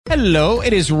Hello,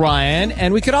 it is Ryan,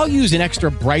 and we could all use an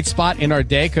extra bright spot in our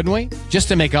day, couldn't we? Just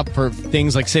to make up for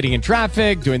things like sitting in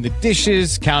traffic, doing the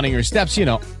dishes, counting your steps, you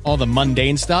know, all the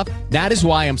mundane stuff. That is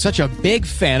why I'm such a big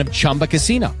fan of Chumba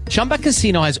Casino. Chumba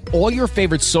Casino has all your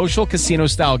favorite social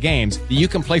casino-style games that you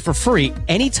can play for free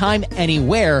anytime,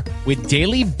 anywhere with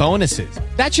daily bonuses.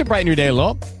 That should brighten your day a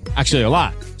little. Actually, a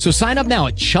lot. So sign up now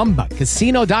at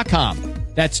ChumbaCasino.com.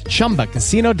 That's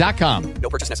ChumbaCasino.com. No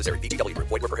purchase necessary. VGW Group.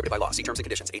 Void where prohibited by law. See terms and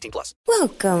conditions. 18+.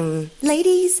 Welcome,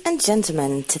 ladies and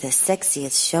gentlemen, to the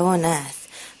sexiest show on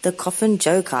earth, the Coffin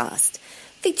Joecast,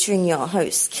 featuring your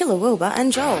hosts, Killer Wilbur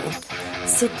and Joel.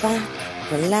 Sit back,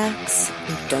 relax,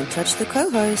 and don't touch the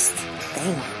co-host.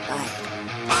 They might bite.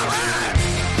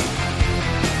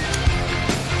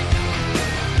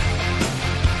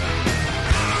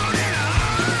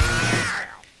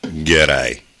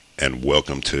 G'day, and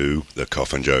welcome to the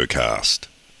Coffin Joecast.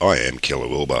 I am Killer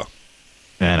Wilbur.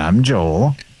 And I'm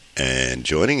Joel. And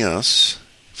joining us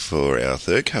for our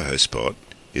third co-host spot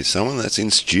is someone that's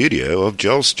in studio of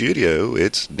Joel's studio.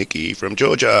 It's Nicky from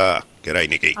Georgia. G'day,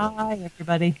 Nicky. Hi,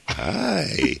 everybody.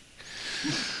 Hi.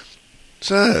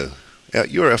 So,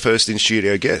 you're our first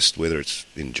in-studio guest, whether it's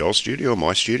in Joel's studio or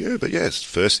my studio, but yes,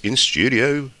 first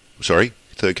in-studio, third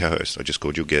co-host. I just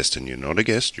called you a guest, and you're not a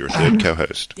guest, you're a third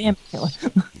co-host. Damn, Killer.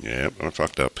 Yeah, I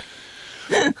fucked up.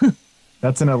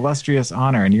 That's an illustrious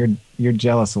honor, and you're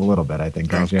jealous a little bit, I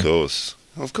think, aren't you?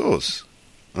 Of course.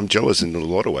 I'm jealous in a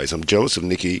lot of ways. I'm jealous of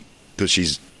Nicky because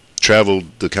she's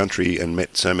travelled the country and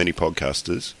met so many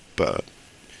podcasters, but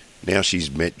now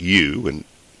she's met you and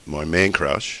my man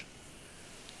crush,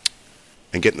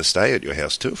 and getting to stay at your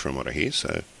house too, from what I hear.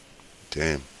 So,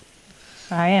 damn.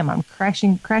 I am. I'm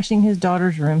crashing his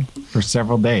daughter's room. For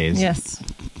several days. Yes.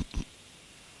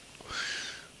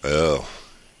 Well,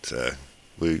 so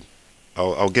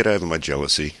I'll get over my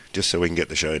jealousy just so we can get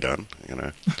the show done, you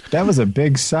know. That was a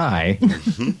big sigh.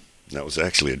 Mm-hmm. That was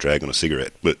actually a drag on a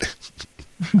cigarette, but...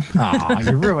 Aw,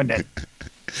 you ruined it.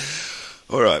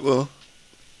 All right, well,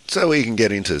 so we can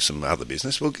get into some other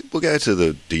business. We'll go to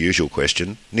the usual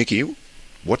question. Nicky,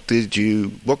 what got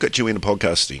you into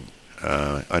podcasting?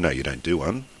 I know you don't do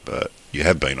one, but you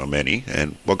have been on many.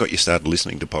 And what got you started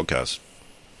listening to podcasts?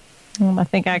 I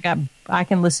think I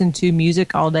can listen to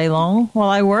music all day long while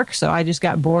I work, so I just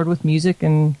got bored with music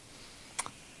and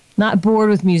not bored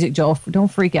with music, Joel. Don't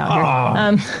freak out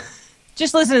here.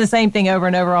 Just listen to the same thing over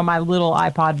and over on my little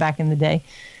iPod back in the day.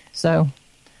 So,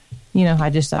 you know,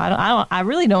 I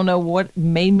really don't know what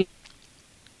made me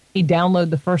download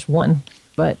the first one,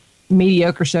 but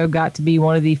Mediocre Show got to be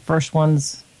one of the first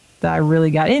ones that I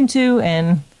really got into,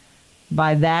 and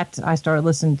by that I started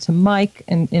listening to Mike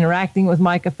and interacting with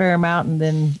Mike a fair amount, and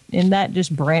then that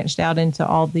just branched out into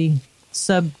all the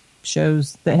sub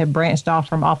shows that have branched off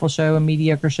from Awful Show and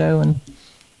Mediocre Show. And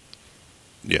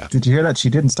yeah, did you hear that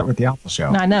she didn't start with the Awful Show?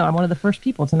 I know, I'm one of the first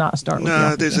people to not start with the Awful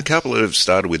Show. There's a couple that have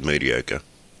started with Mediocre,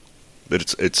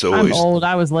 but it's always... I'm old.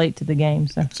 I was late to the game,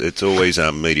 so it's always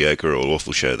Mediocre or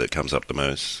Awful Show that comes up the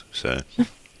most. So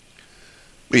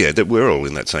yeah, that we're all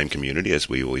in that same community, as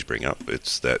we always bring up.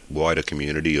 It's that wider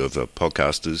community of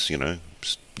podcasters. You know,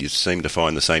 you seem to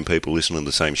find the same people listening to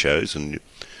the same shows, and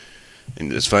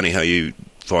it's funny how you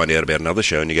find out about another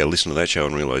show and you go listen to that show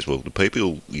and realise, well, the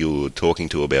people you're talking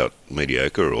to about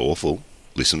Mediocre or Awful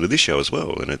listen to this show as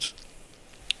well, and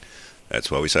that's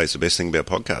why we say it's the best thing about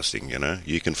podcasting. You know,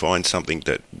 you can find something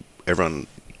that everyone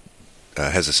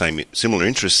has the similar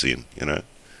interests in. You know.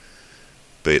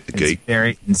 Be it the it's geek,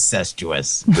 very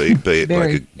incestuous. Be it Very.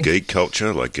 like a geek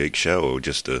culture, like Geek Show, or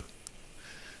just a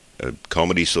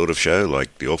comedy sort of show,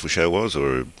 like the Awful Show was,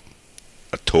 or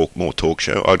a more talk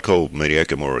show. I'd call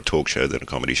Mediocre more a talk show than a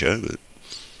comedy show. But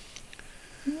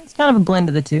it's kind of a blend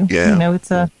of the two. Yeah, you know, it's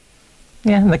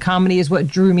and the comedy is what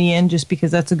drew me in, just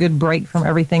because that's a good break from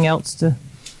everything else to,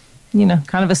 you know,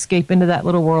 kind of escape into that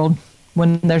little world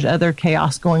when there's other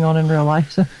chaos going on in real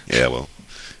life. So yeah, well.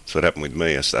 That's what happened with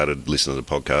me. I started listening to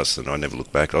the podcasts and I never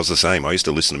looked back. I was the same. I used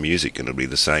to listen to music and it would be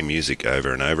the same music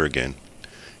over and over again.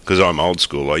 Because I'm old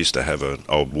school, I used to have an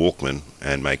old Walkman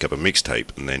and make up a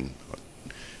mixtape, and then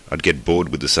I'd get bored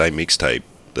with the same mixtape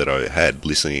that I had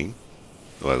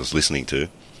I was listening to.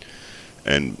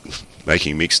 And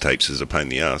making mixtapes is a pain in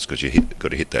the ass because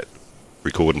got to hit that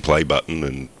record and play button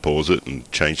and pause it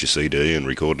and change your CD and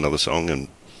record another song. And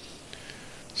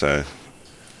so...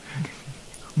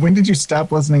 When did you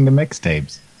stop listening to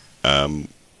mixtapes?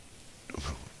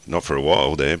 Not for a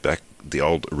while there, back the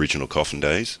old original Coffin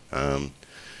days.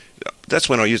 That's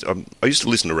when I used to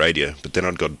listen to radio, but then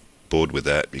I'd got bored with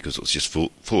that because it was just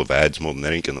full of ads more than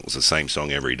anything, and it was the same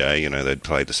song every day. You know, they'd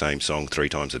play the same song 3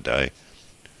 times a day.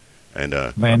 And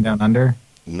Land Down Under?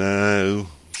 No.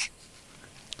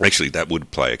 Actually, that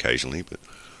would play occasionally, but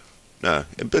no.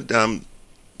 But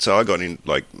so I got in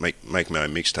make my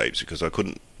own mixtapes because I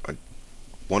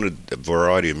wanted a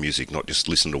variety of music, not just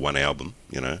listen to one album,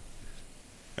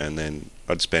 And then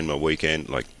I'd spend my weekend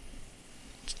making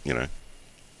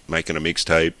a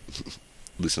mixtape,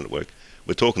 listen to work.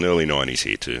 We're talking early 90s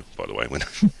here too, by the way.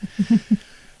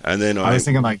 And then I was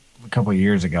thinking like a couple of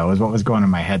years ago is what was going in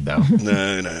my head, though.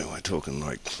 No, we're talking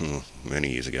like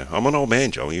many years ago. I'm an old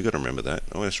man, Joel. You got to remember that.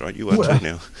 Oh, that's right. You are too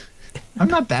now. I'm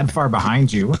not that far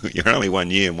behind you. You're only 1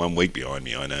 year and 1 week behind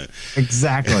me, I know.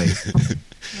 Exactly.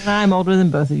 And I'm older than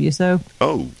both of you, so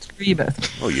screw you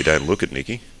both. Oh, you don't look it,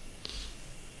 Nicky.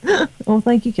 Well,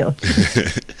 thank you, Killer.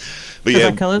 But yeah,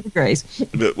 I color the grays.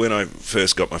 But when I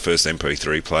first got my first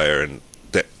MP3 player and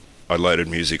I loaded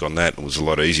music on that, it was a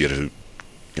lot easier to,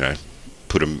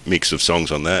 put a mix of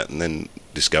songs on that, and then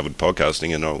discovered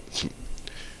podcasting, and I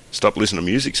stopped listening to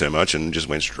music so much and just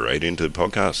went straight into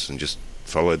podcasts and just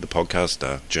followed the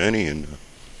podcast journey, and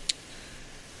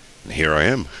here I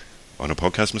am on a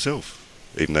podcast myself.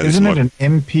 Even though isn't it an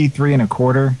MP3 and a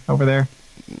quarter over there?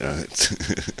 No,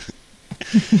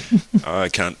 I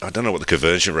don't know what the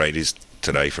conversion rate is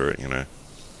today for it.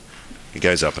 It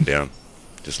goes up and down,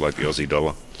 just like the Aussie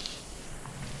dollar.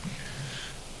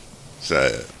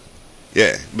 So,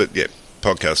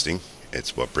 podcasting,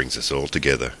 it's what brings us all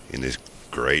together in this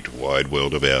great wide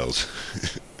world of ours.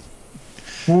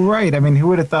 Well, right. I mean, who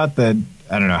would have thought that,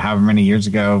 I don't know, however many years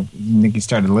ago Nicky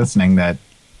started listening, that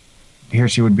here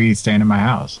she would be staying in my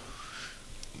house.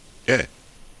 Yeah.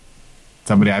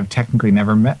 Somebody I've technically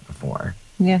never met before.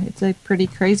 Yeah, it's a pretty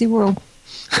crazy world.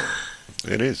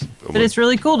 It is. But it's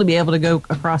really cool to be able to go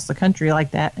across the country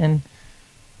like that and,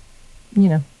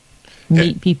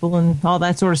 meet people and all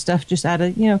that sort of stuff just out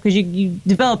of, because you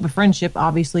develop a friendship,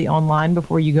 obviously, online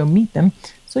before you go meet them.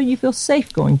 So you feel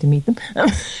safe going to meet them.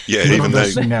 Yeah, even though...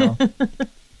 No.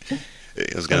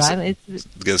 I was going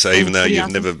to say, even though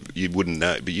you wouldn't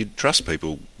know, but you'd trust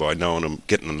people by knowing them,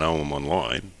 getting to know them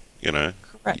online,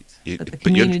 Correct. But the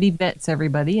community vets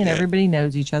everybody, and everybody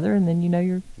knows each other, and then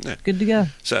you're good to go.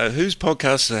 So whose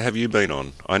podcasts have you been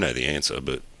on? I know the answer,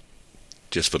 but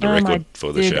just for the record,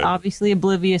 for the show. Obviously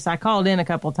Oblivious. I called in a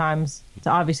couple times to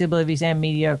Obviously Oblivious and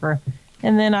Mediocre.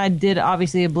 And then I did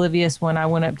Obviously Oblivious when I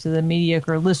went up to the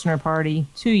Mediocre listener party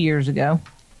 2 years ago.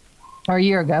 Or a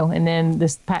year ago. And then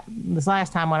this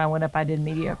last time when I went up, I did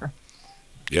Mediocre.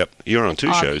 Yep. You're on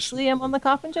two shows. Obviously, I'm on the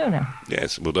Coffin Joe now.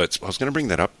 Yes. Well, I was going to bring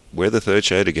that up. We're the third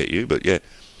show to get you, but yeah.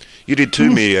 You did two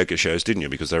Mediocre shows, didn't you?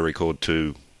 Because they record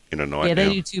two in a night. Yeah,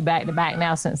 they do two back-to-back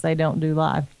now since they don't do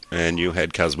live. And you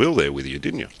had Cuz Will there with you,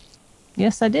 didn't you?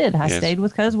 Yes, I did. I stayed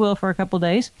with Cuz Will for a couple of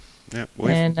days. Yeah.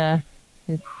 We've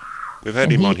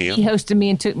had him on here. He hosted me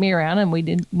and took me around, and we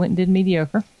went and did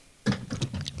Mediocre.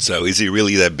 So is he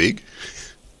really that big?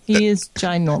 He is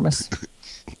ginormous.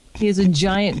 He is a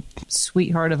giant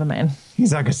sweetheart of a man.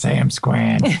 He's like a Sam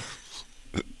Squan.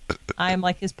 I am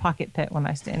like his pocket pet when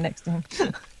I stand next to him.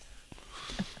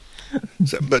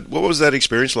 But what was that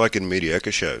experience like in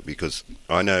Mediocre show? Because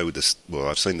I know this. Well,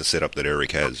 I've seen the setup that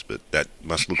Eric has, but that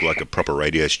must look like a proper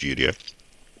radio studio.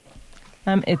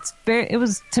 It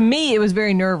was to me. It was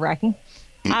very nerve-wracking.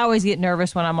 I always get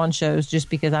nervous when I'm on shows just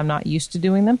because I'm not used to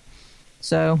doing them.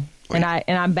 So, and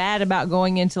I'm bad about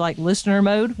going into like listener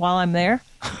mode while I'm there.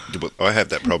 I have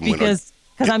that problem because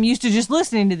I'm used to just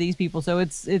listening to these people. So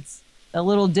it's a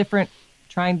little different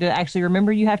trying to actually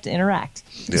remember you have to interact.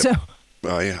 Yep. So.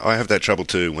 I have that trouble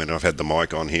too when I've had the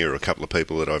mic on here, a couple of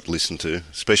people that I've listened to,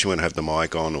 especially when I have the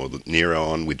mic on or the Nero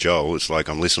on with Joel. It's like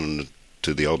I'm listening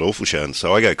to the old Awful Show, and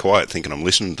so I go quiet thinking I'm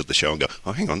listening to the show and go,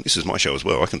 oh, hang on, this is my show as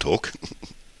well. I can talk.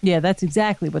 Yeah, that's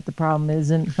exactly what the problem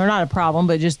is, or not a problem,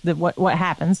 but just what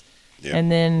happens. Yeah.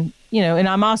 And then, and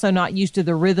I'm also not used to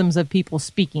the rhythms of people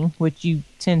speaking, which you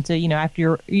tend to,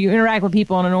 after you interact with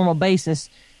people on a normal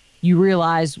basis, you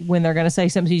realize when they're going to say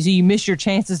something, so you miss your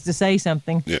chances to say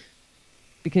something. Yeah.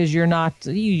 Because you're not,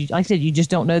 like I said, you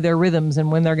just don't know their rhythms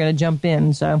and when they're going to jump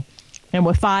in. So, and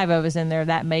with 5 of us in there,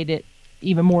 that made it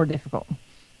even more difficult.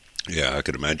 Yeah, I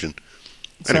could imagine.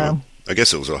 Anyway, I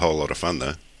guess it was a whole lot of fun,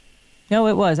 though. No,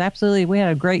 it was. Absolutely. We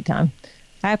had a great time.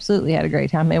 Absolutely had a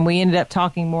great time. And we ended up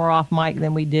talking more off mic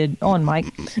than we did on mic.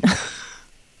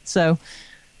 So,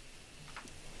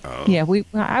 yeah,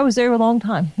 I was there a long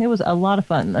time. It was a lot of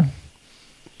fun, though.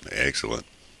 Excellent.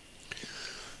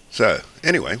 So,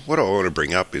 anyway, what I want to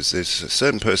bring up is there's a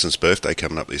certain person's birthday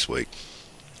coming up this week.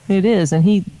 It is, and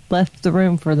he left the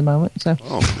room for the moment. So.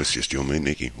 Oh, it's just you and me,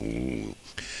 Nicky.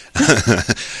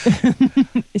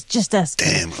 It's just us.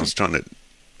 Damn, I was trying to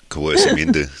coerce him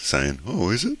into saying, oh,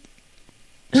 is it?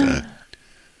 So,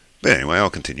 But anyway, I'll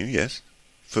continue, yes.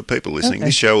 For people listening, Okay.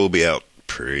 this show will be out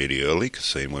pretty early, because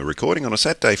seeing we're recording on a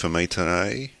Saturday for me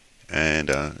today, and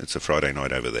it's a Friday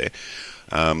night over there.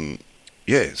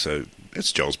 So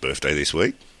it's Joel's birthday this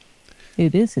week.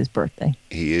 It is his birthday.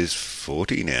 He is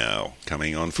 40 now,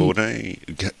 coming on 14.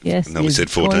 Yes. No, we he's said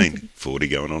 14. 20. 40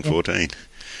 going on Yeah. 14.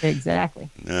 Exactly.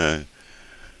 No.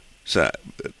 So,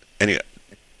 anyway,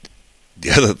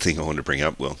 the other thing I wanted to bring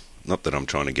up, well, not that I'm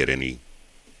trying to get any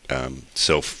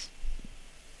self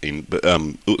in, but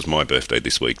it was my birthday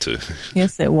this week too.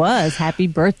 Yes, it was. Happy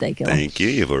birthday, Gil. Thank you.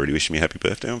 You've already wished me happy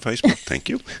birthday on Facebook. Thank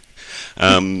you.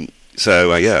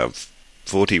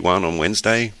 41 on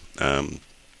Wednesday.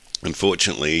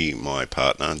 Unfortunately, my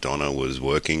partner, Donna, was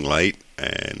working late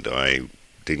and I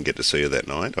didn't get to see her that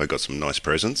night. I got some nice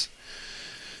presents.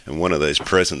 And one of those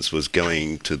presents was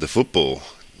going to the football,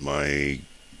 my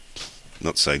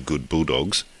not so good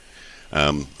Bulldogs,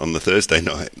 on the Thursday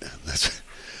night. That's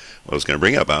what I was going to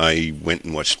bring up. I went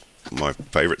and watched my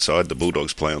favourite side, the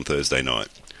Bulldogs, play on Thursday night.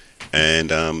 And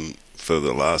for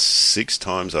the last 6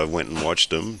 times I've went and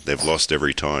watched them, they've lost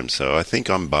every time. So I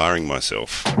think I'm barring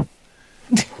myself.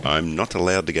 I'm not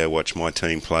allowed to go watch my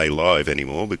team play live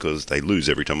anymore because they lose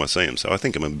every time I see them. So I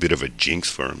think I'm a bit of a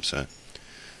jinx for them. So,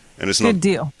 and it's Good not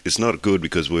deal. It's not good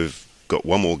because we've got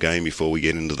one more game before we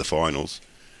get into the finals.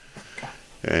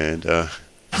 And so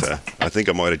I think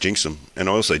I might have jinxed them. And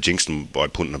I also jinxed them by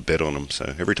putting a bet on them.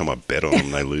 So every time I bet on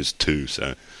them, they lose 2.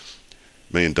 So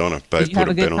me and Donna both Did you put have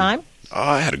a a good bet time? on.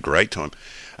 Oh, I had a great time.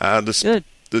 Good.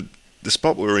 The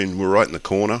spot we were in, we're right in the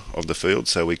corner of the field,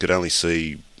 so we could only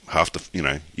see half the,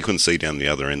 you couldn't see down the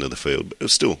other end of the field. But it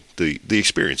was still, the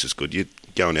experience is good. You're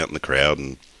going out in the crowd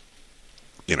and,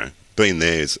 being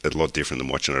there is a lot different than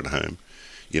watching it at home.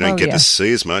 You don't get to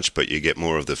see as much, but you get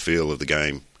more of the feel of the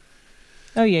game.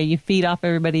 Oh, yeah, you feed off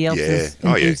everybody else's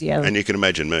enthusiasm. Yeah. And you can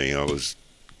imagine me. I was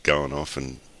going off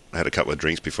and had a couple of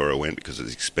drinks before I went because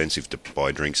it's expensive to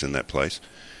buy drinks in that place.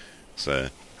 So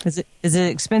Is it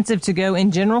expensive to go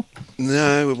in general?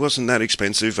 no, it wasn't that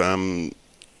expensive. I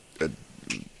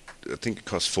think it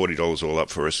cost $40 all up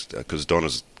for us because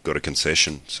Donna's got a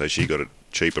concession, so she got a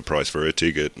cheaper price for her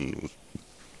ticket, and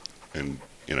it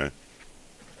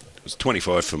was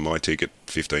 $25 for my ticket,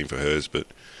 $15 for hers, but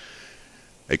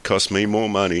it cost me more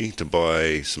money to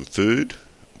buy some food.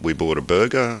 We bought a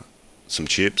burger, some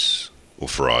chips, or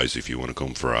fries if you want to call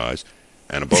them fries,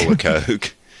 and a bowl of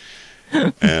Coke.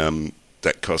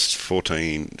 That costs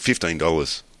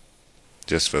 $15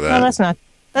 just for that. Well,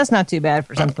 that's not too bad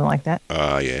for something like that.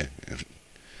 Yeah.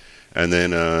 And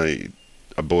then I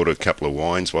bought a couple of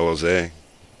wines while I was there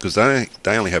because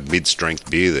they only have mid-strength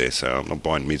beer there, so I'm not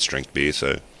buying mid-strength beer.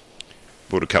 So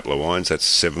bought a couple of wines.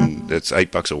 That's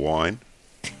 $8 a wine,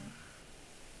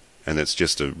 and that's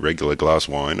just a regular glass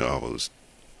wine.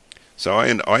 So I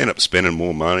end up spending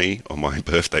more money on my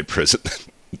birthday present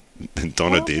than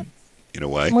Donna did, in a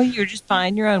way. Well, you're just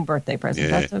buying your own birthday present.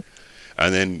 Yeah. That's okay.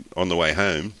 And then on the way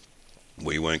home,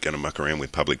 we weren't going to muck around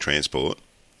with public transport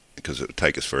because it would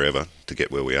take us forever to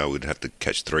get where we are. We'd have to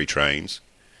catch 3 trains.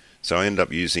 So I ended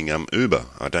up using Uber.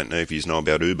 I don't know if you know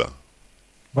about Uber.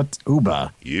 What's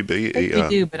Uber? U-B-E-R. We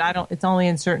do, but I don't. It's only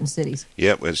in certain cities.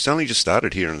 Yeah, well, it's only just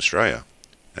started here in Australia.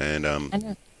 And I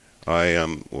know.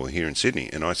 here in Sydney,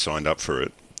 and I signed up for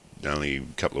it only a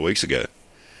couple of weeks ago.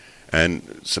 And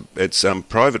it's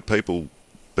private people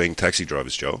being taxi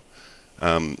drivers, Joel.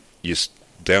 You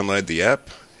download the app,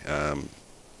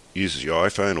 uses your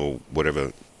iPhone or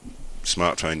whatever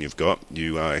smartphone you've got.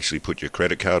 You actually put your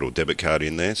credit card or debit card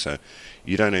in there, so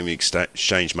you don't even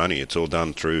exchange money. It's all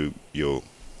done through your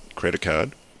credit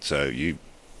card. So you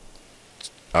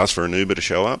ask for an Uber to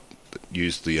show up,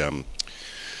 use the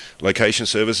location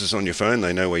services on your phone.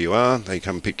 They know where you are. They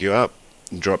come pick you up,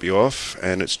 drop you off,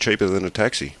 and it's cheaper than a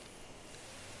taxi.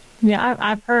 Yeah,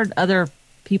 I've heard other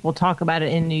people talk about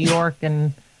it in New York,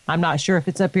 and I'm not sure if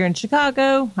it's up here in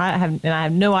Chicago. I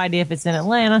have no idea if it's in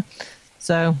Atlanta.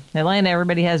 So Atlanta,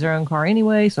 everybody has their own car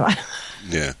anyway. So I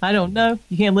don't know.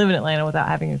 You can't live in Atlanta without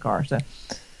having a car. So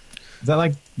Is that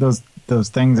like those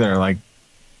things that are like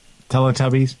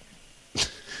Teletubbies?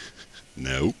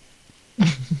 No.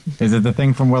 Is it the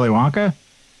thing from Willy Wonka?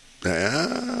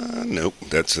 Nope.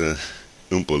 That's a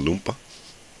Oompa Loompa.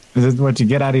 Is it what you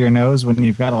get out of your nose when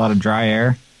you've got a lot of dry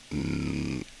air?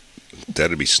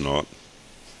 That'd be snot.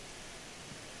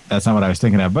 That's not what I was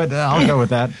thinking of, but I'll go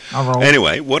with that. I'll roll.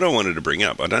 Anyway, what I wanted to bring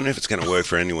up, I don't know if it's going to work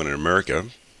for anyone in America,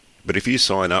 but if you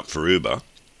sign up for Uber,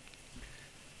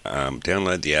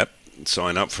 download the app,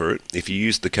 sign up for it. If you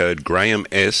use the code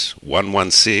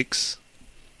GrahamS116,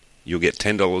 you'll get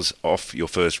 $10 off your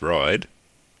first ride,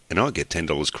 and I'll get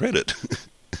 $10 credit.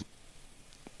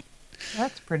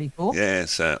 That's pretty cool. Yeah,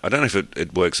 so I don't know if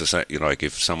it works the same, like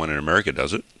if someone in America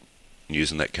does it,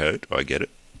 using that code, I get it.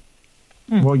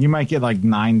 Well, you might get like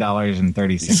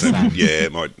 $9.36.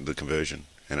 Yeah, the conversion.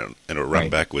 And it'll run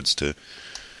backwards too.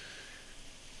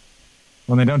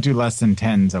 Well, they don't do less than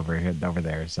 10s over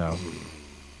there, so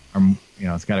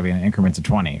it's got to be in increments of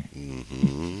 20.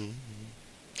 Mm-hmm.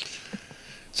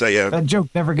 So yeah, that joke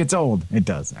never gets old. It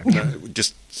does. No,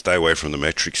 just stay away from the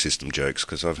metric system jokes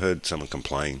because I've heard someone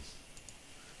complain.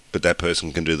 But that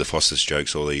person can do the Foster's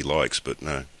jokes all he likes, but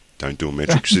no, don't do a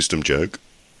metric system joke.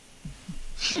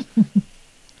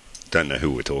 Don't know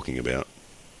who we're talking about.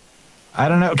 I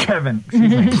don't know, Kevin.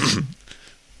 Excuse me.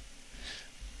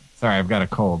 Sorry, I've got a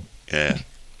cold. Yeah.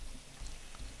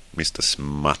 Mr.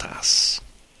 Smartass.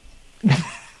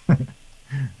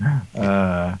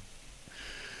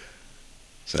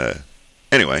 So,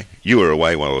 anyway, you were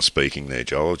away while I was speaking there,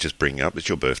 Joel. I'll just bring up, it's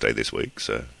your birthday this week,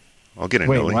 so I'll get an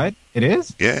Wait, early. what? It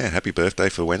is? Yeah, happy birthday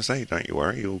for Wednesday. Don't you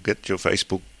worry. You'll get your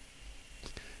Facebook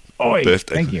Oi,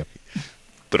 birthday. Thank you.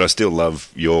 But I still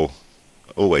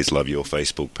always love your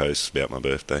Facebook posts about my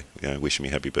birthday. Wishing me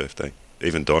happy birthday.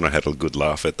 Even Donna had a good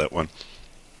laugh at that one.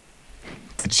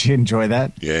 Did she enjoy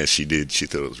that? Yeah, she did. She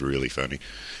thought it was really funny.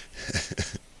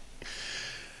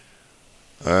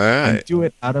 All right. I do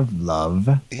it out of love.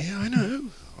 Yeah, I know.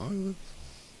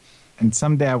 And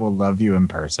someday I will love you in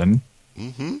person.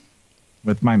 Mm-hmm.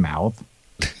 With my mouth.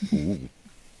 Should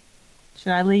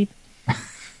I leave?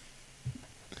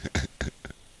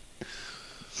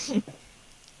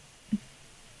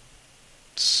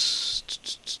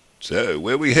 So,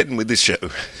 where are we heading with this show?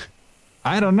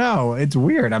 I don't know. It's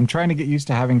weird. I'm trying to get used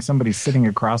to having somebody sitting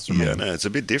across from me. Yeah, no, it's a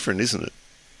bit different, isn't it?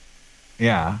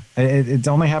 Yeah. It's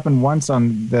only happened once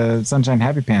on the Sunshine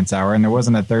Happy Pants Hour, and there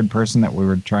wasn't a third person that we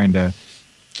were trying to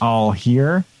all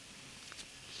hear.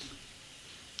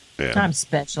 Yeah. I'm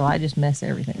special. I just mess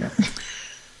everything up.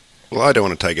 Well, I don't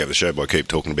want to take over the show by keep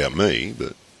talking about me,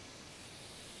 but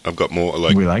I've got more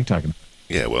like... We like talking.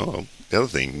 Yeah, well, the other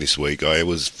thing this week, I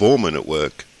was foreman at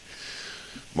work.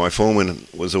 My foreman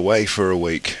was away for a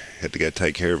week, had to go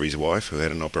take care of his wife who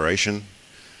had an operation.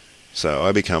 So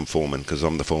I become foreman because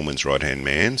I'm the foreman's right-hand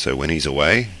man. So when he's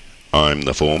away, I'm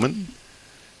the foreman.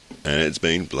 And it's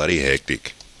been bloody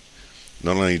hectic.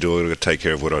 Not only do I got to take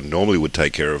care of what I normally would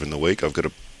take care of in the week, I've got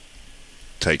to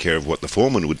take care of what the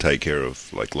foreman would take care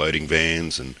of, like loading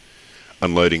vans and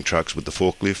unloading trucks with the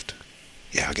forklift.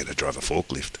 Yeah, I get to drive a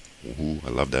forklift. Ooh, I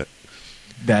love that.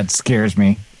 That scares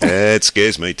me. Yeah, it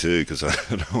scares me too because I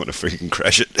don't want to freaking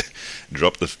crash it,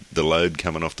 drop the load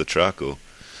coming off the truck or...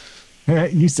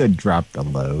 You said drop the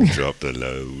load. Drop the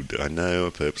load. I know, I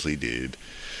purposely did.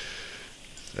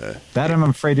 That I'm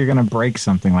afraid you're going to break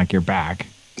something like your back.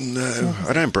 No,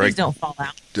 I don't break... Please don't fall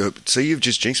out. See, you've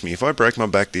just jinxed me. If I break my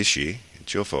back this year,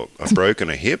 it's your fault. I've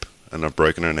broken a hip and I've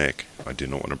broken a neck. I do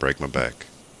not want to break my back.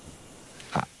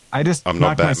 I just I'm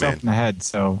knocked not myself Batman. in the head,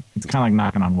 so it's kind of like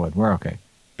knocking on wood. We're okay.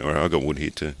 All right, I got wood here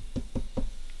too.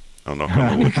 I'll knock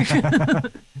on the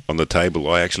wood. On the table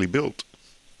I actually built.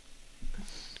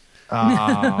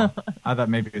 I thought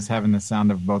maybe it was having the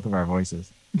sound of both of our voices.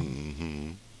 Mm-hmm.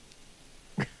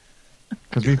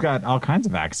 Because we've got all kinds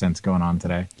of accents going on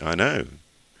today. I know.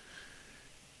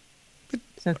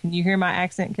 So can you hear my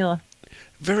accent, Killer?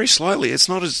 Very slightly. It's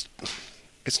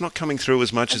not coming through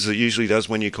as much as it usually does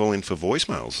when you call in for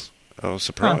voicemails. I was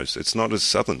surprised. It's not as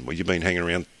southern. Well, you've been hanging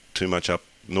around too much up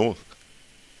north.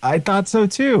 I thought so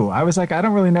too. I was like, I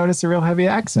don't really notice a real heavy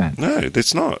accent. No,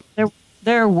 it's not.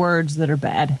 There are words that are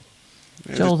bad.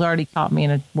 Yeah, Joel's already caught me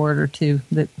in a word or two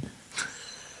that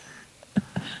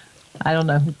I don't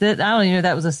know. I don't even know if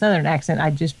that was a southern accent.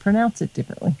 I just pronounce it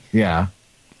differently. Yeah.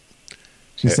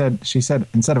 She said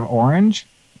instead of orange,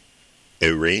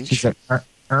 Orange? she said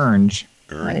orange.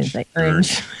 I didn't say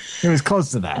orange. It was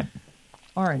close to that.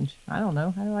 Orange. I don't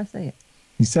know. How do I say it?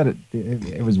 You said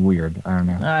it was weird. I don't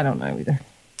know. I don't know either.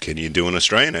 Can you do an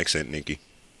Australian accent, Nicky?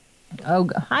 Oh,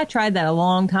 I tried that a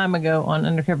long time ago on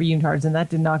Undercover Unitards, and that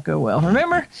did not go well.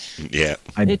 Remember? Yeah.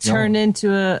 It turned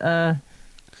into a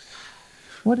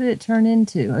what did it turn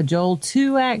into? A Joel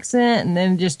 2 accent, and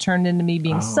then it just turned into me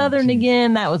being Southern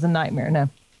again. That was a nightmare. No.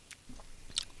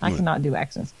 I cannot do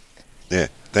accents. Yeah,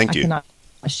 thank I you. cannot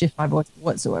shift my voice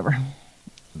whatsoever.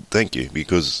 Thank you,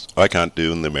 because I can't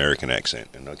do an American accent,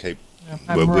 and I keep...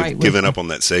 I'm right we've with given you. up on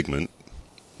that segment.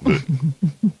 But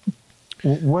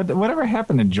Whatever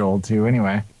happened to Joel too?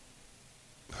 Anyway,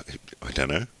 I don't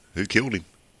know. Who killed him?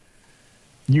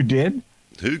 you did.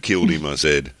 Who killed him, I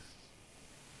said.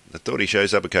 I thought he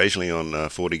shows up occasionally on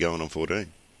 40 going on 14.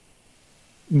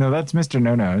 No, that's Mr.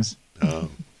 No Nose. Oh.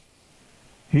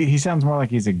 He sounds more like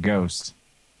he's a ghost.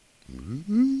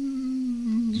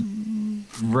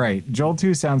 Right. Joel,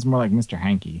 too, sounds more like Mr.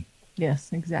 Hanky.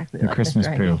 Yes, exactly. The like Christmas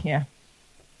Mr. poo. Hanky, yeah.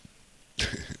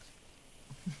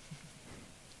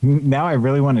 Now I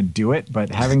really want to do it, but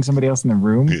having somebody else in the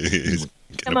room.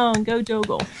 Come on, go,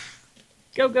 Jogel.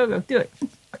 Go, go, go. Do it.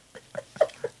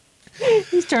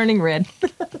 He's turning red.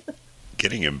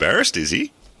 Getting embarrassed, is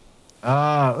he?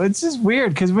 It's just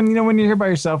weird because when you're here by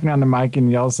yourself and you're on the mic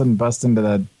and you all of a sudden bust into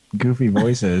the goofy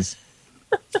voices.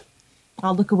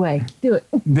 I'll look away. Do it.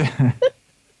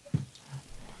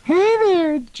 Hey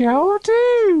there, Joe,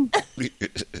 too.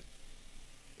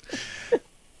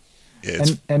 Yeah,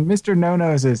 And Mr.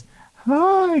 No-Nose is,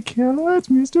 hi, Killer, it's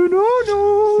Mr.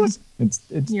 No-Nose.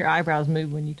 It's Your eyebrows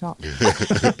move when you talk.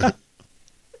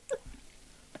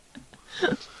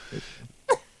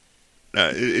 No,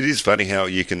 it is funny how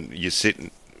you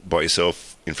sit by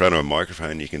yourself in front of a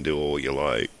microphone, you can do all you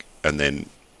like, and then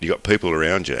you got people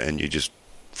around you, and you just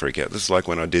freak out. This is like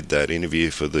when I did that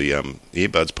interview for the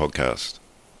Earbuds podcast.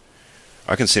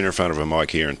 I can sit in front of a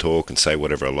mic here and talk and say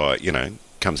whatever I like,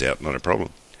 comes out, not a problem.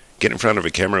 Get in front of a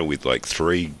camera with like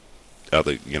 3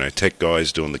 other, tech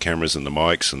guys doing the cameras and the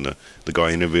mics, and the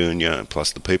guy interviewing you, and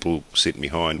plus the people sitting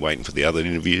behind waiting for the other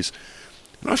interviews.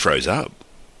 And I froze up.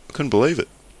 I couldn't believe it.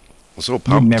 I was all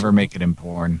pumped. You'd never make it in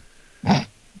porn.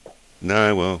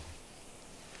 No, well,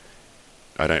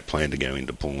 I don't plan to go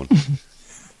into porn.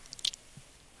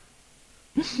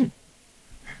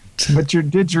 But your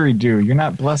didgeridoo, you're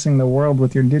not blessing the world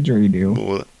with your didgeridoo.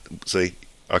 Well, see,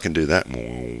 I can do that.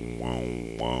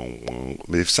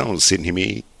 But if someone's sitting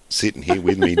here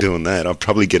with me doing that, I'd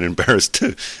probably get embarrassed too.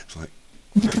 It's like,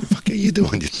 what the fuck are you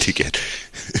doing, you dickhead?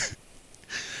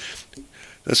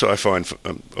 That's what I find.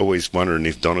 I'm always wondering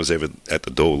if Donna's ever at the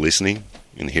door listening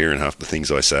and hearing half the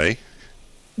things I say.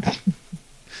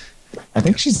 I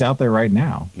think she's out there right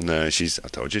now. No, I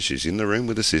told you, she's in the room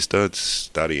with her sister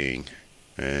studying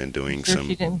and doing Sure some...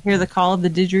 she didn't hear the call of the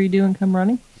didgeridoo and come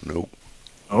running? Nope.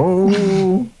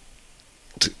 Oh.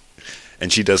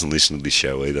 And she doesn't listen to this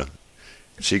show either.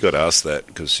 She got asked that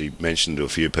because she mentioned to a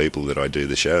few people that I do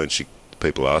the show, and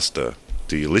people asked her,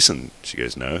 do you listen? She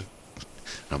goes, no. And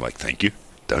I'm like, thank you.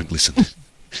 Don't listen.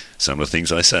 Some of the things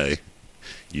I say,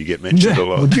 you get mentioned a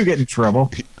lot. Would you get in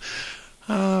trouble?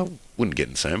 Wouldn't get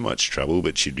in so much trouble,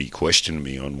 but she'd be questioning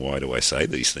me on why do I say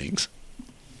these things.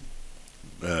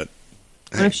 But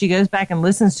What if she goes back and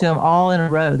listens to them all in a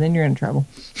row? Then you're in trouble.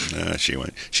 no, she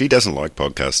won't. She doesn't like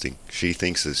podcasting. She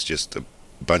thinks it's just a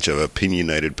bunch of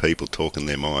opinionated people talking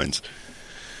their minds.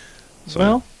 So,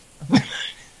 Well,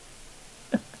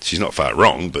 she's not far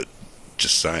wrong, but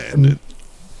just saying that.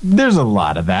 There's a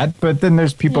lot of that, but then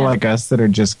there's people like us that are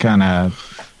just kind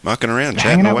of Mucking around,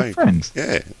 hanging chatting out away. with friends.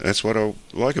 Yeah, that's what I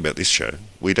like about this show.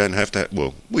 We don't have to...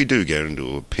 Well, we do go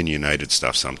into opinionated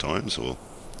stuff sometimes, or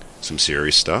some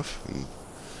serious stuff. And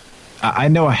I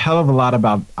know a hell of a lot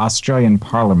about Australian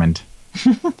Parliament.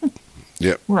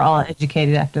 Yep. we're all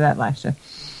educated after that last show.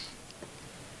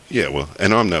 Yeah, well,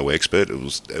 and I'm no expert. It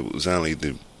was only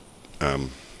the...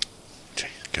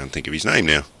 can't think of his name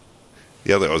now.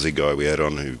 The other Aussie guy we had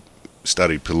on who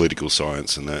studied political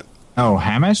science and that. Oh,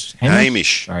 Hamish?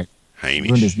 Hamish. Sorry. Hamish.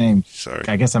 Ruined his name. Sorry.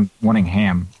 I guess I'm wanting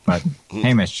ham, but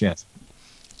Hamish, yes.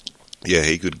 Yeah,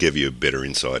 he could give you a better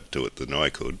insight to it than I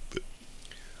could, but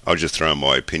I'll just throw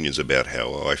my opinions about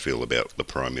how I feel about the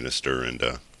Prime Minister and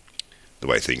the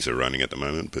way things are running at the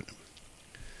moment, but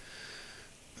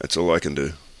that's all I can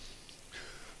do.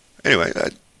 Anyway,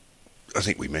 I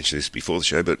think we mentioned this before the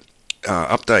show, but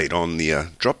update on the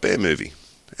Drop Bear movie.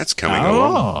 That's coming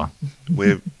along.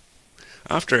 We're,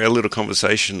 after our little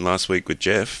conversation last week with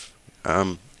Jeff,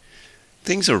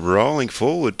 things are rolling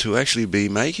forward to actually be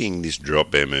making this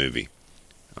Drop Bear movie.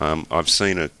 I've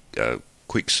seen a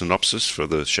quick synopsis for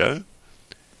the show.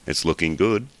 It's looking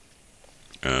good.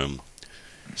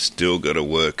 Still got to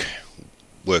work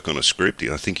on a script.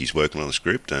 I think he's working on a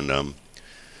script, and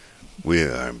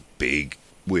we're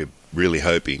really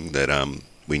hoping that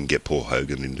we can get Paul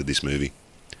Hogan into this movie.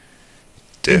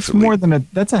 Definitely. It's more than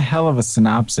that's a hell of a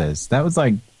synopsis. That was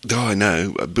like... Oh, I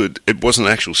know, but it wasn't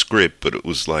an actual script, but it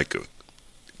was like a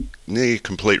nearly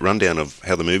complete rundown of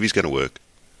how the movie's going to work.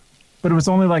 But it was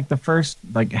only like the first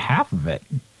half of it.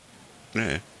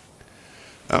 Yeah.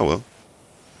 Oh, well.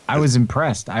 I was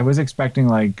impressed. I was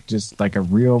expecting just a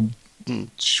real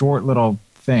short little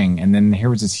thing, and then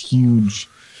here was this huge...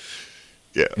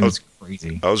 Yeah, it was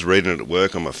crazy. I was reading it at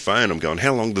work on my phone. I'm going,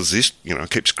 how long does this... I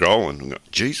keep scrolling. I'm going,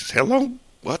 Jesus, how long?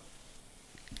 What?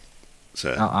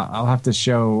 So I'll have to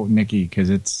show Nicky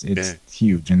because it's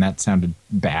huge, and that sounded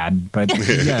bad, but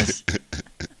yes.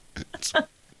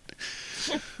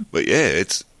 But yeah,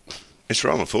 it's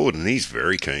rolling forward, and he's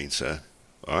very keen. So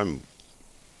I'm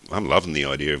I'm loving the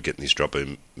idea of getting this Dropper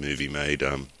movie made.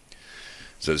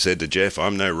 As I said to Jeff,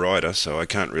 I'm no writer, so I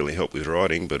can't really help with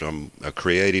writing, but I'm a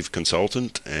creative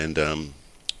consultant and,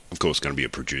 of course, going to be a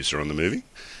producer on the movie.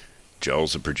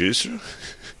 Joel's a producer.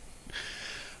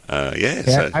 So,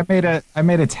 I made a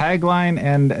tagline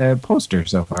and a poster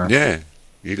so far. Yeah,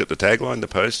 you got the tagline, the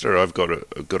poster. I've got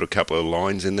a couple of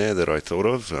lines in there that I thought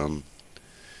of.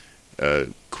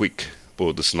 Quick,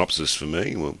 the synopsis for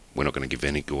me. Well, we're not going to give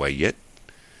any away yet.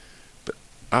 But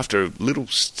after a little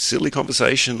silly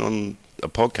conversation on a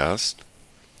podcast,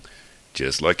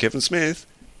 just like Kevin Smith,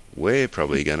 we're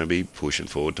probably going to be pushing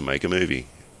forward to make a movie.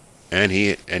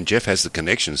 And Jeff has the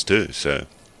connections too, so...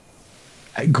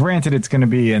 Granted, it's going to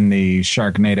be in the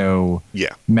Sharknado,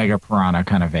 Mega Piranha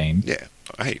kind of vein. Yeah,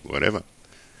 hey, whatever.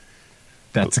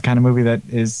 That's the kind of movie that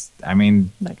is, I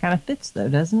mean... That kind of fits, though,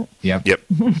 doesn't it? Yep.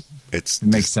 It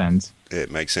makes sense.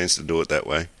 It makes sense to do it that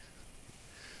way.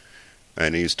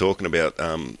 And he was talking about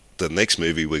the next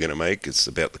movie we're going to make. It's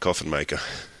about the coffin maker.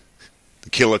 The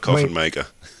killer coffin maker.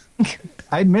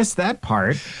 I missed that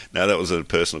part. No, that was a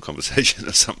personal conversation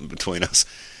or something between us.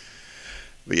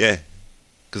 But yeah,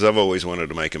 because I've always wanted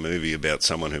to make a movie about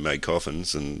someone who made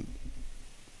coffins, and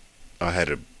I had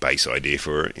a base idea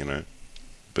for it, you know.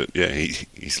 But yeah,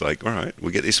 he's like, all right,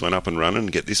 we'll get this one up and running,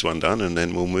 get this one done, and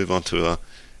then we'll move on to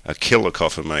a killer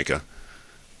coffin maker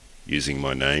using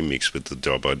my name mixed with the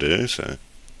job I do. So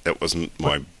that wasn't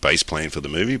my base plan for the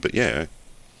movie, but yeah.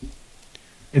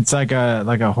 It's like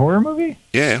a horror movie?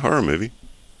 Yeah, horror movie.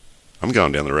 I'm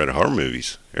going down the road of horror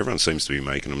movies. Everyone seems to be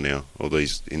making them now, all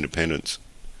these independents.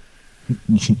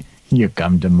 You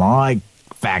come to my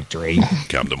factory.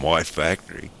 Come to my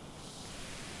factory.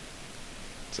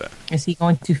 So, is he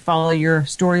going to follow your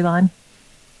storyline?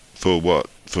 For what?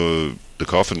 For the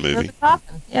Coffin movie? For the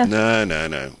Coffin, yeah.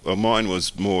 No. Well, mine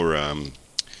was more...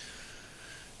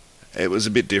 it was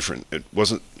a bit different. It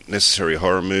wasn't necessarily a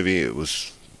horror movie. It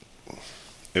was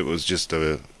just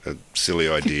a silly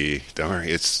idea. Don't worry.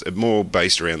 It's more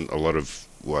based around a lot of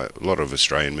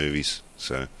Australian movies.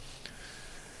 So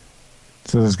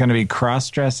there's going to be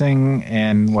cross-dressing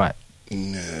and what?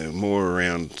 No, more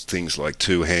around things like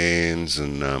Two Hands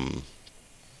and I'm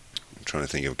trying to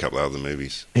think of a couple of other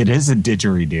movies. It is a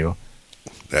didgeridoo.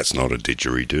 That's not a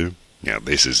didgeridoo. Now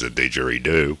this is a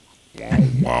didgeridoo.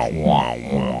 Wow, wow,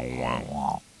 wow, wow,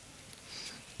 wow.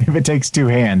 If it takes two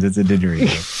hands, it's a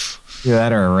didgeridoo. Yeah,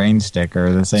 that or a rain stick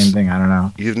or the same thing. I don't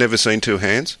know. You've never seen Two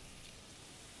Hands?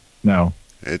 No.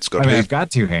 It's got. I've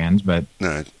got two hands, but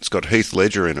no, it's got Heath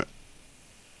Ledger in it,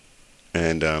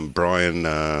 and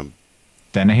Brian.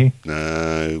 Dennehy?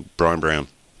 No, Brian Brown.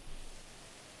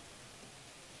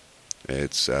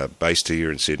 It's based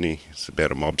here in Sydney. It's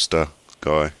about a mobster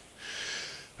guy.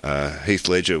 Heath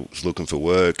Ledger was looking for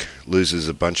work, loses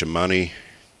a bunch of money.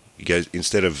 He goes,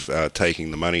 instead of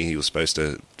taking the money he was supposed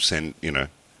to send,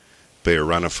 be a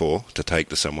runner to take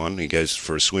to someone, he goes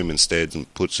for a swim instead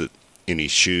and puts it in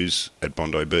his shoes at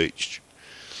Bondi Beach.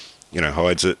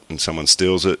 Hides it and someone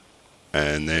steals it,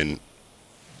 and then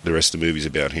the rest of the movie's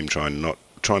about him trying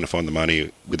to find the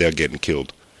money without getting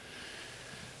killed.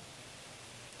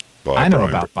 I know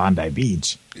about Bondi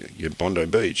Beach. Yeah, Bondi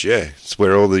Beach, yeah. It's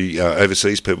where all the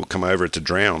overseas people come over to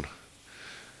drown.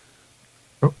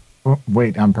 Oh,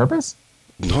 wait, on purpose?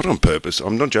 Not on purpose.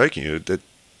 I'm not joking you.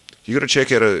 You got to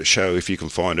check out a show if you can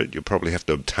find it. You'll probably have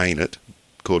to obtain it,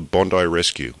 called Bondi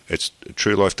Rescue. It's a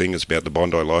true life thing. It's about the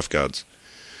Bondi lifeguards.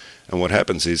 And what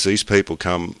happens is these people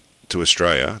come to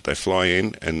Australia, they fly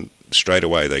in, and straight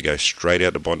away they go straight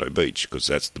out to Bondi Beach because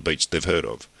that's the beach they've heard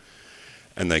of.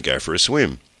 And they go for a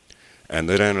swim. And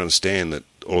they don't understand that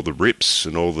all the rips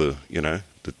and all the,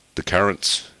 the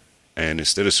currents, and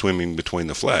instead of swimming between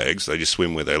the flags, they just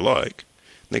swim where they like.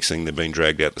 Next thing, they're being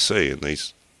dragged out to sea, and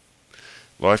these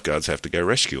lifeguards have to go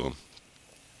rescue them.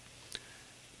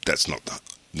 That's not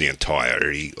the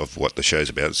entirety of what the show's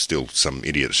about. It's still some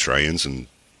idiot Australians,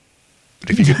 but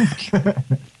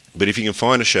if you can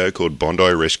find a show called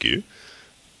Bondi Rescue,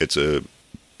 it's a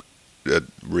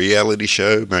reality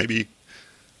show, maybe.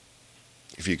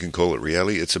 If you can call it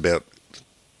reality, it's about,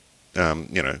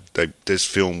 they just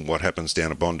film what happens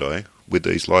down at Bondi with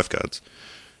these lifeguards,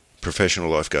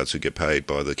 professional lifeguards who get paid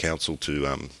by the council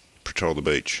to patrol the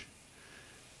beach.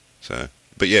 So,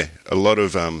 but yeah, a lot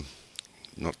of,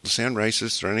 not to sound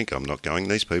racist or anything, I'm not going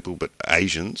these people, but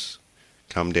Asians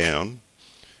come down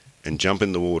and jump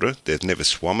in the water. They've never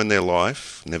swum in their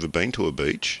life, never been to a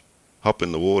beach, hop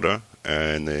in the water,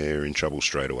 and they're in trouble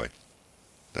straight away.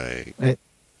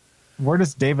 Where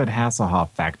does David Hasselhoff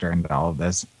factor into all of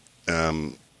this?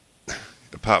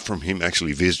 Apart from him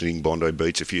actually visiting Bondi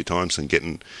Beach a few times and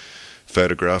getting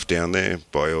photographed down there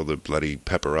by all the bloody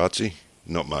paparazzi?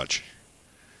 Not much.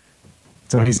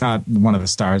 So he's not one of the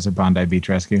stars of Bondi Beach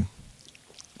Rescue?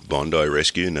 Bondi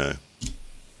Rescue? No.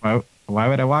 Well, why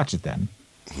would I watch it then?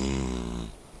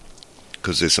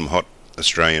 Because there's some hot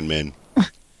Australian men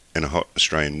and hot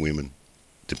Australian women,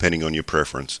 depending on your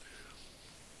preference.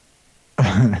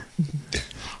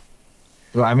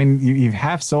 Well, I mean, you've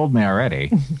half sold me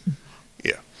already.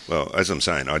 Yeah. Well, as I'm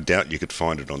saying, I doubt you could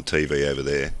find it on TV over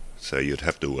there, so you'd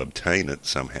have to obtain it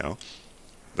somehow.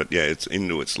 But yeah, it's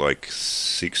into its like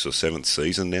 6th or 7th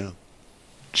season now.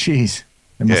 Jeez.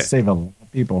 It must save a lot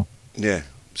of people. Yeah.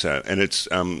 So, and it's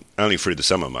only through the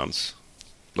summer months,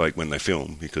 like when they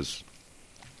film, because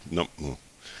not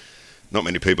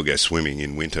many people go swimming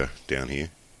in winter down here.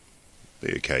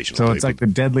 The occasional So people. it's like The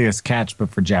Deadliest Catch, but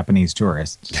for Japanese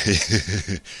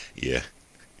tourists. Yeah.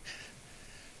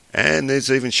 And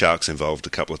there's even sharks involved a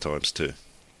couple of times too.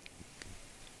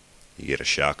 You get a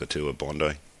shark or two at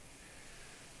Bondi.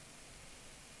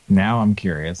 Now I'm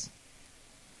curious.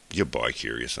 You're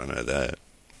bi-curious, I know that.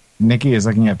 Nikki is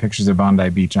looking at pictures of Bondi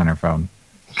Beach on her phone.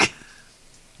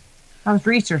 I was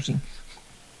researching.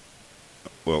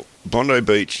 Well, Bondi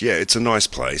Beach, yeah, it's a nice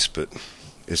place, but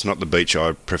it's not the beach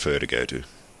I prefer to go to.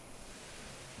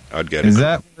 I'd go to... Is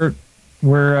that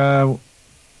where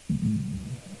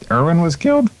Irwin was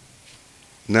killed?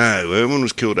 No, Irwin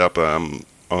was killed up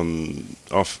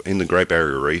off in the Great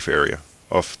Barrier Reef area,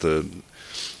 off the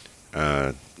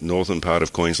northern part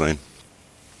of Queensland.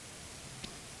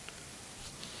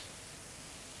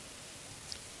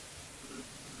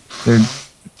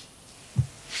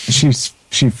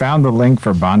 She found the link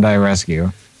for Bondi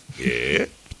Rescue. Yeah.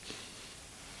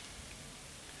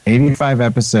 85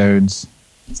 episodes,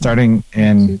 starting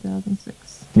in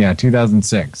 2006. Yeah,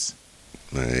 2006.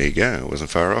 There you go. I wasn't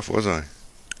far off, was I?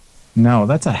 No,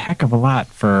 that's a heck of a lot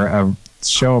for a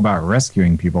show about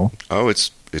rescuing people. Oh,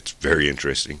 it's very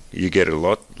interesting. You get a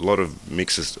lot of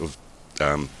mixes of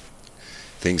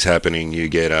things happening. You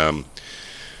get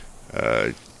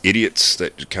idiots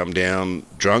that come down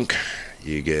drunk.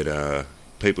 You get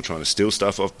people trying to steal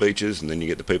stuff off beaches, and then you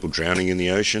get the people drowning in the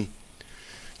ocean.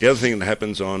 The other thing that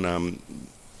happens on,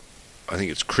 I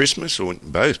think it's Christmas, or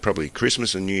both, probably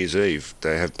Christmas and New Year's Eve,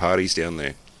 they have parties down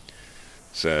there.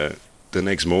 So the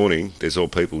next morning, there's all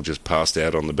people just passed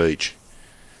out on the beach.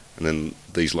 And then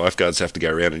these lifeguards have to go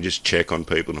around and just check on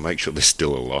people to make sure they're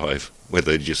still alive,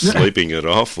 whether they're just sleeping it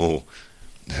off or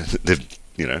they've,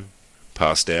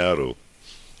 passed out or...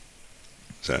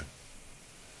 So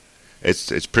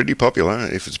it's pretty popular.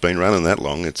 If it's been running that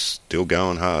long, it's still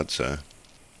going hard, so...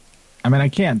 I mean, I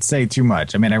can't say too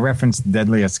much. I mean, I referenced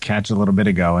Deadliest Catch a little bit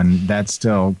ago, and that's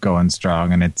still going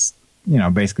strong, and it's,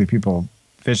 basically people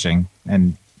fishing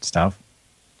and stuff.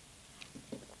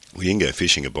 Well, you can go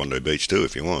fishing at Bondi Beach, too,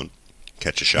 if you want.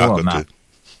 Catch a shark or two.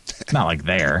 Not like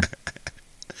there.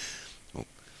 Well,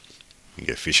 you can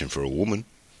go fishing for a woman.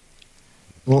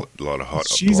 Well, a lot of hot.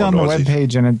 She's on the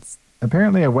webpage, and it's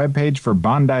apparently a webpage for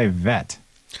Bondi Vet.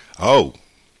 Oh,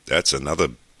 that's another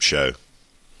show.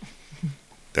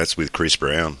 That's with Chris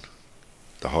Brown,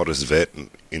 the hottest vet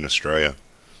in Australia,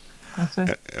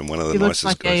 and one of the nicest looks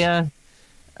like guys.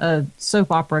 a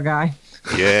soap opera guy.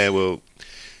 Yeah, well,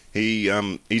 he's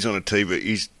on a TV.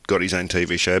 He's got his own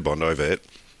TV show, Bondi Vet.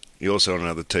 He also on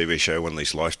another TV show, one of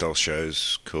these lifestyle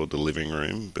shows called The Living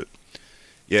Room. But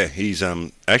yeah, he's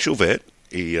actual vet.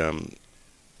 He's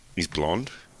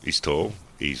blonde. He's tall.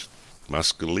 He's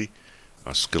muscular.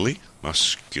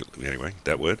 Anyway,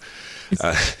 that word.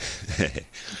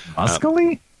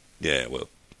 Muscly? Yeah, well,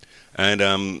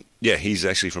 and he's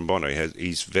actually from Bondi.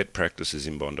 He's vet practices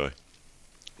in Bondi,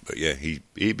 but yeah,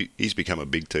 he's become a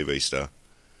big TV star.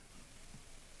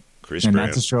 Chris Brown. And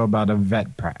that's a show about a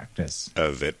vet practice.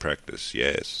 A vet practice,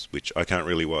 yes, which I can't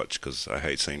really watch because I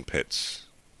hate seeing pets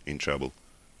in trouble.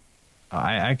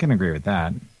 I can agree with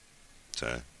that.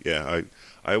 So yeah,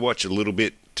 I watch a little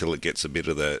bit till it gets a bit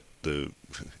of the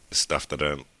stuff that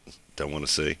I don't want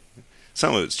to see.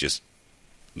 Some of it's just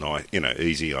nice,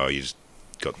 easy. Oh, you just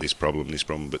got this problem.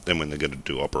 But then when they're going to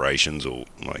do operations, or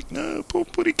like, no, poor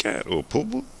putty cat, or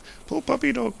poor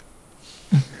puppy dog.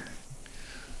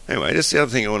 Anyway, that's the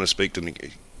other thing I want to speak to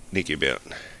Nicky about.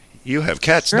 You have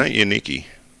cats, Sure. Don't you, Nicky?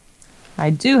 I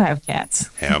do have cats.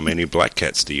 How many black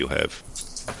cats do you have?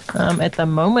 At the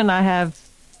moment, I have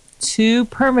 2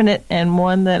 permanent and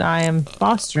 1 that I am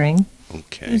fostering.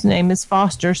 Okay. Whose name is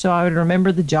Foster, so I would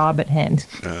remember the job at hand.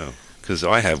 Oh, because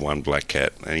I have one black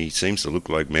cat, and he seems to look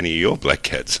like many of your black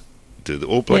cats. Do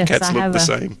all black Yes, cats I look have the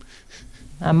same?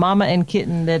 A mama and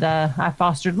kitten that I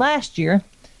fostered last year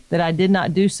that I did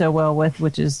not do so well with,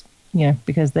 which is,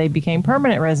 because they became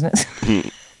permanent residents.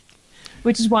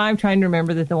 Which is why I'm trying to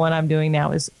remember that the one I'm doing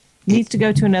now needs to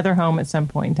go to another home at some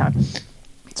point in time.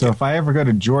 So if I ever go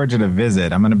to Georgia to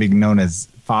visit, I'm going to be known as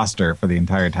Foster for the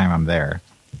entire time I'm there.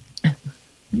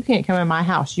 You can't come in my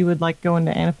house. You would go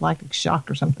into anaphylactic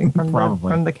shock or something from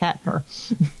the cat fur.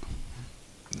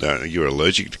 No, you're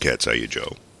allergic to cats, are you,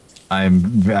 Joel?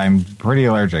 I'm pretty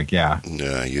allergic. Yeah.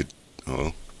 No, you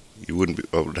wouldn't be.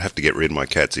 I would have to get rid of my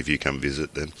cats if you come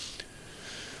visit. Then.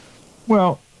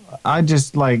 Well, I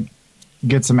just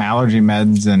get some allergy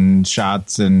meds and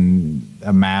shots and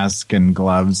a mask and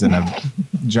gloves and a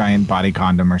giant body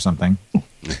condom or something.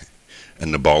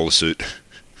 And the bowler suit.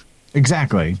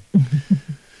 Exactly.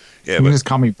 Yeah, you just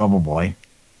call me Bubble Boy.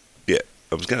 Yeah,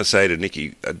 I was going to say to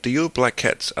Nicky, do your black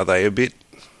cats, are they a bit,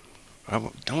 I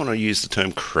don't want to use the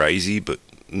term crazy, but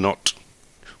not,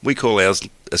 we call ours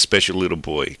a special little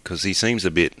boy, because he seems a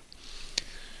bit,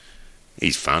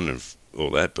 he's fun and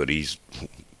all that, but he's a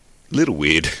little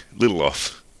weird, a little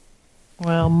off.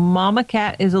 Well, Mama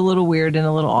Cat is a little weird and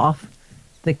a little off.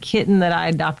 The kitten that I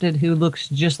adopted who looks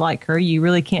just like her, you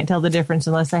really can't tell the difference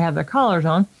unless they have their collars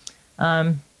on.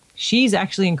 She's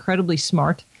actually incredibly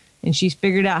smart, and she's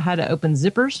figured out how to open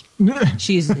zippers.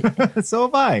 So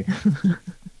have I.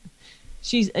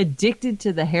 She's addicted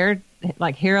to the hair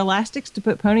elastics to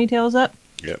put ponytails up.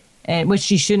 Yep. And which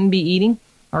she shouldn't be eating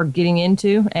or getting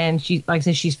into. And she, like I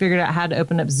said, she's figured out how to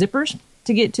open up zippers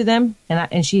to get to them.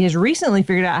 And she has recently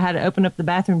figured out how to open up the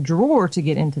bathroom drawer to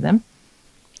get into them.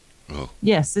 Oh.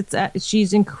 Yes,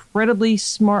 she's incredibly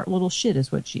smart little shit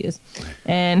is what she is.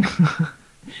 And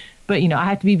but I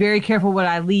have to be very careful what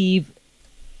I leave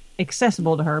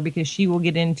accessible to her, because she will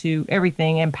get into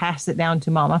everything and pass it down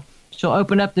to Mama. She'll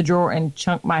open up the drawer and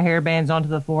chunk my hair bands onto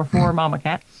the floor for Mama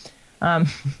Cat.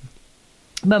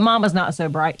 But Mama's not so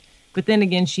bright. But then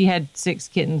again, she had 6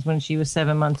 kittens when she was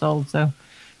 7 months old, so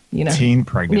teen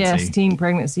pregnancy. Yes, teen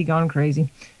pregnancy gone crazy.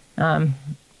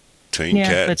 Teen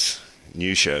Cats.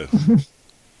 New show.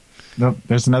 Nope,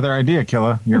 there's another idea,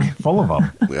 Killer. You're full of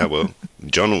them. Yeah, well,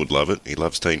 John would love it. He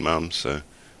loves Teen Mums, so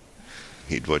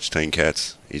he'd watch Teen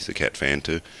Cats. He's a cat fan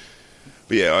too.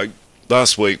 But yeah,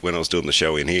 last week when I was doing the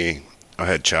show in here, I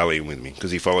had Charlie with me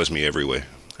because he follows me everywhere.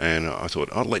 And I thought,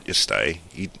 I'll let you stay.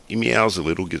 He meows a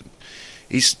little.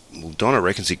 Donna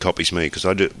reckons he copies me because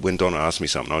when Donna asks me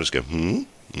something, I just go,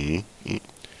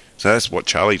 So that's what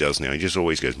Charlie does now. He just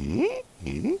always goes,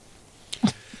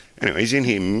 Anyway, he's in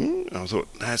here. I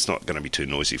thought, that's not going to be too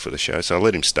noisy for the show, so I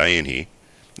let him stay in here.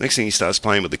 Next thing, he starts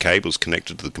playing with the cables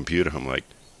connected to the computer. I'm like,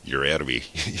 you're out of here.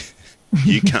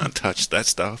 You can't touch that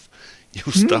stuff.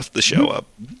 You'll stuff the show up.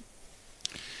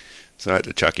 So I had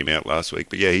to chuck him out last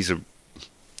week. But yeah, he's a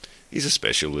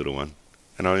special little one.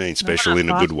 And I mean special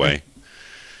in a good way.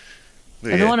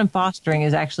 Yeah. The one I'm fostering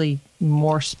is actually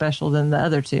more special than the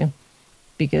other two,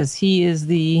 because he is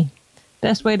the...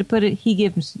 best way to put it, he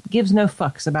gives no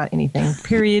fucks about anything.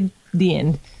 Period. The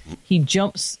end. He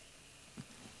jumps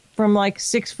from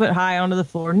 6 foot high onto the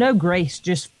floor. No grace,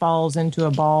 just falls into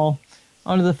a ball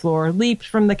onto the floor. Leaps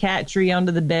from the cat tree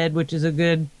onto the bed, which is a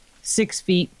good 6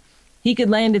 feet. He could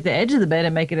land at the edge of the bed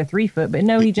and make it a 3 foot, but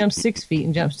no, he jumps 6 feet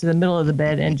and jumps to the middle of the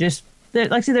bed and just,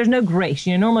 like I said, there's no grace.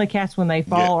 Normally cats, when they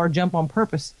fall or jump on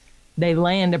purpose, they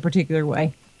land a particular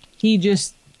way. He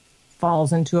just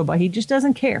falls into a ball. He just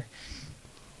doesn't care.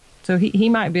 So he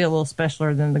might be a little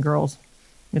specialer than the girls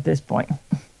at this point.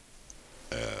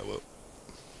 Well,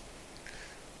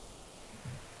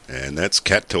 and that's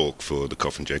cat talk for the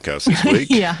Coffin Jackass this week.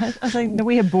 Yeah, I think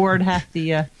we have bored half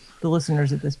the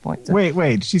listeners at this point. So.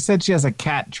 Wait. She said she has a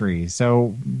cat tree.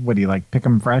 So what do you pick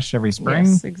them fresh every spring?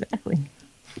 Yes, exactly.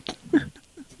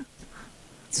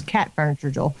 It's cat furniture,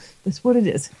 Joel. That's what it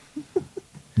is.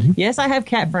 Yes, I have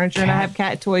cat furniture and I have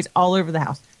cat toys all over the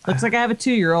house. Looks like I have a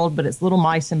 2-year-old, but it's little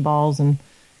mice and balls and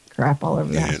crap all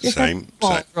over the house. Just same.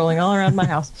 Balls rolling all around my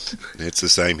house. It's the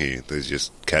same here. There's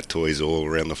just cat toys all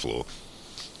around the floor.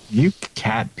 You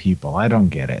cat people, I don't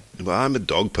get it. Well, I'm a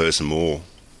dog person more.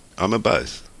 I'm a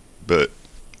both. But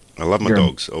I love my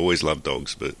dogs. I always love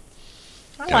dogs, but...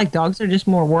 I like dogs. They're just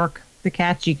more work. The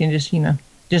cats, you can just,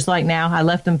 just like now, I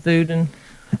left them food and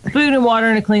water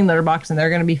and a clean litter box, and they're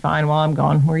going to be fine while I'm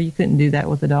gone, where you couldn't do that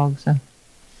with a dog, so...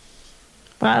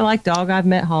 But I like dog. I've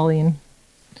met Holly, and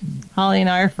Holly and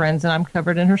I are friends, and I'm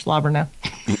covered in her slobber now.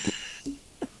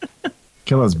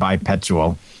 Killa's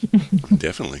bipedal.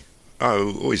 Definitely.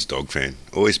 Oh, always dog fan.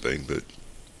 Always been, but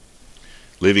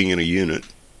living in a unit,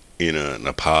 in an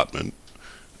apartment,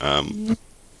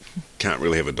 can't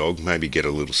really have a dog. Maybe get a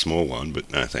little small one,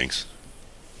 but no thanks.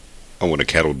 I want a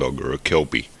cattle dog or a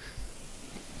Kelpie.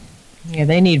 Yeah,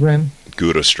 they need room.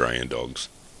 Good Australian dogs.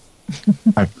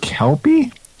 A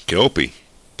Kelpie? Kelpie.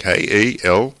 Kelpie.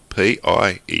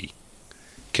 P-I-E.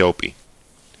 Kelpie.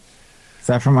 Is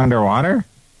that from underwater?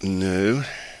 No.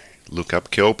 Look up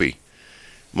Kelpie.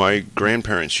 My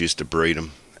grandparents used to breed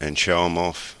them and show them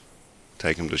off.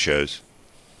 Take them to shows.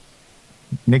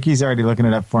 Nikki's already looking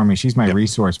it up for me. She's my Yep.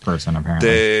 resource person,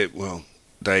 apparently.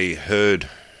 They're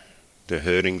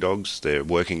herding dogs. They're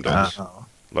working dogs. Oh.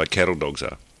 Like cattle dogs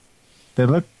are. They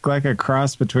look like a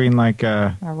cross between like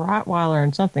A Rottweiler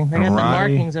and something. They got the Rottie.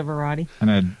 markings of a Rottie. and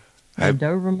a A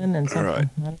Doberman and All right.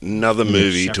 something. Another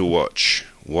movie shepherd. to watch.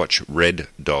 Watch Red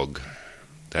Dog.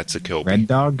 That's a Kelpie. red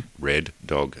dog. Red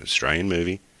Dog. Australian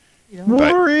movie.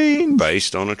 Wolverine.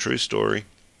 Based on a true story.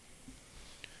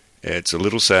 It's a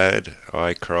little sad.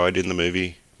 I cried in the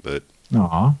movie. But,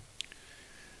 Aw.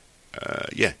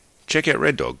 yeah. Check out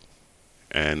Red Dog.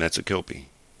 And that's a Kelpie.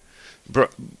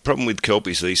 Problem with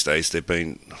Kelpies these days, they've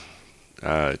been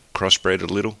crossbred a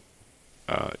little.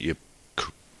 Your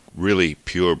really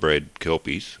purebred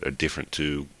Kelpies are different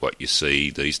to what you see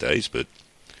these days, but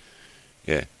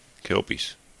yeah,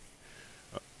 Kelpies.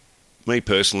 Me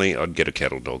personally, I'd get a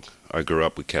cattle dog. I grew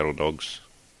up with cattle dogs.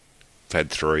 I've had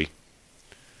 3.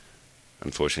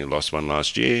 Unfortunately, lost one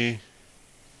last year.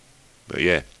 But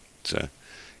yeah, so,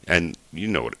 and you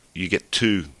know what? You get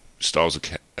 2 styles of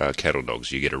cattle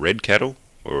dogs. You get a red cattle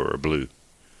or a blue.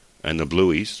 And the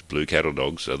blueies, blue cattle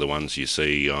dogs, are the ones you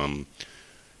see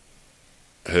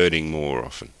herding more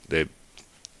often. They're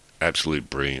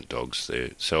absolute brilliant dogs. They're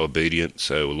so obedient,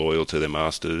 so loyal to their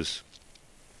masters.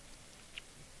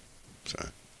 So,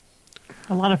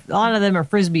 A lot of them are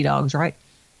frisbee dogs, right?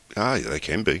 they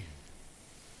can be.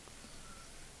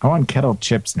 I want kettle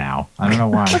chips now. I don't know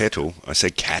why. Kettle. I say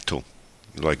cattle.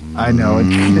 Like, I know.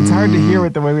 It's hard to hear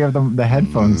with the way we have the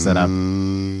headphones set up.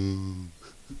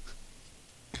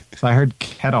 So I heard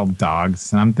kettle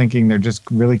dogs, and I'm thinking they're just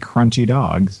really crunchy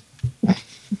dogs.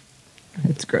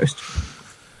 It's gross.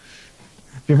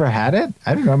 Have you ever had it?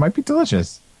 I don't know. It might be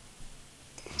delicious.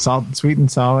 Sweet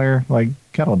and sour, like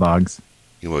kettle dogs.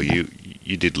 well, you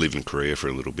did live in Korea for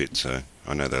a little bit, so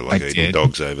I know they like I eating did.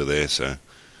 dogs over there, so.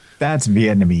 That's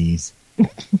Vietnamese.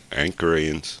 And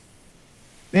Koreans.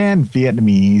 And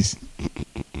Vietnamese.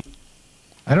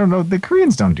 I don't know. The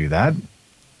Koreans don't do that.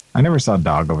 I never saw a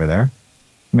dog over there.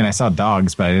 I mean, I saw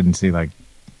dogs, but I didn't see, like,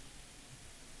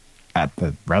 at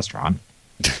the restaurant.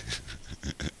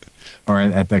 Or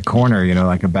at the corner,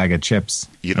 like a bag of chips.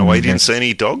 You know why you didn't see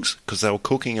any dogs? Because they were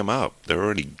cooking them up.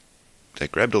 They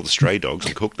grabbed all the stray dogs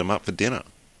and cooked them up for dinner.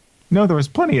 No, there was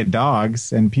plenty of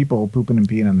dogs and people pooping and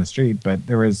peeing on the street, but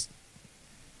there was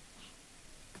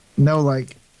no,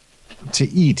 like, to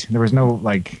eat. There was no,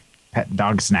 like, pet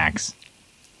dog snacks.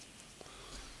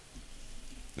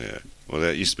 Yeah. Well,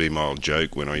 that used to be my old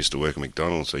joke when I used to work at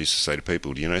McDonald's. I used to say to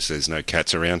people, do you notice there's no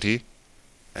cats around here?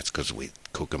 That's because we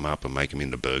cook them up and make them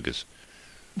into burgers.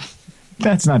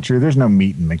 That's not true. There's no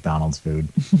meat in McDonald's food.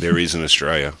 There is in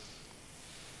Australia.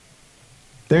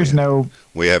 There's no...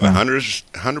 We have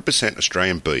 100%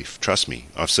 Australian beef. Trust me.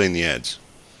 I've seen the ads.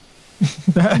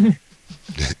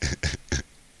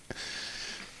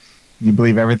 You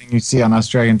believe everything you see on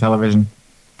Australian television?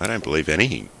 I don't believe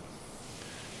anything.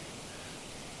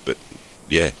 But,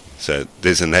 yeah. So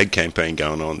there's an ad campaign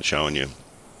going on showing you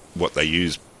what they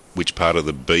use, which part of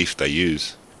the beef they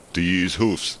use. Do you use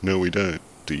hoofs? No, we don't.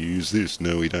 Do you use this?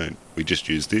 No, we don't. We just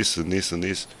use this and this and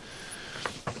this.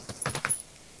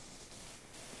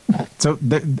 So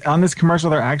on this commercial,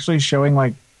 they're actually showing,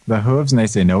 like, the hooves, and they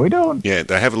say, no, we don't. Yeah,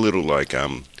 they have a little, like,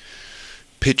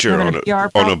 picture Having on a PR on a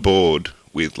problem? board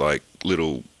with, like,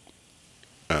 little,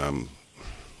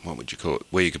 what would you call it?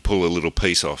 Where you could pull a little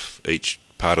piece off each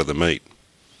part of the meat.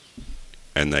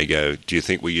 And they go, do you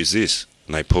think we use this?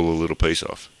 And they pull a little piece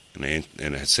off. And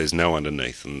it says no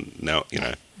underneath. And no,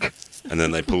 and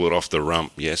then they pull it off the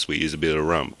rump. Yes, we use a bit of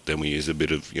rump. Then we use a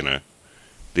bit of,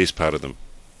 this part of them.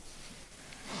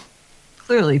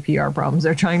 Clearly PR problems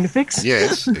they're trying to fix.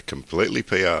 Yes, completely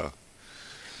PR.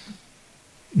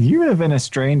 You live in a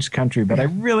strange country, but I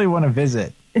really want to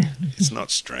visit. It's not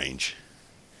strange.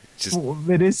 It's just, Well,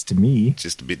 it is to me.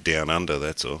 just a bit down under,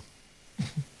 that's all.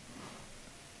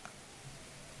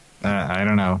 I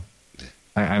don't know.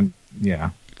 I'm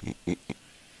yeah.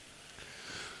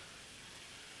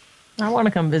 I want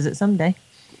to come visit someday.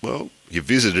 Well, you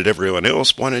visited everyone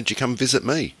else. Why don't you come visit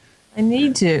me? I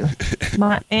need to.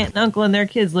 My aunt and uncle and their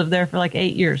kids lived there for like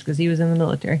 8 years because he was in the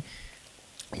military.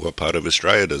 What part of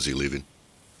Australia does he live in?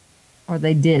 Or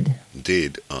they did.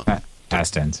 Did. Oh,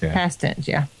 Past tense, yeah. Past tense,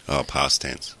 yeah. past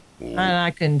tense. Ooh. And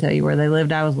I couldn't tell you where they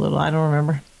lived. I was little. I don't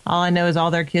remember. All I know is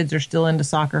all their kids are still into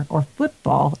soccer or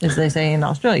football, as they say in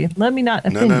Australia. Let me not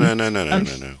offend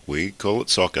No. you. We call it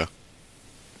soccer.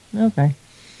 Okay.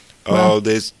 Oh,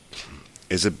 there's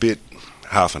is a bit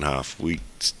half and half. We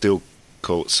still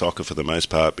call it soccer for the most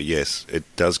part, but yes, it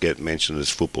does get mentioned as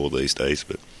football these days.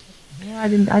 But yeah, I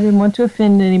didn't want to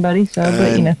offend anybody, so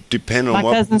but you know, depend on my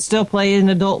what cousins still play in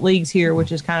adult leagues here,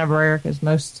 which is kind of rare because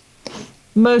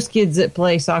most kids that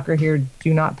play soccer here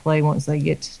do not play once they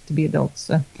get to be adults.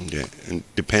 So yeah, and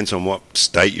depends on what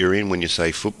state you're in when you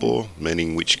say football,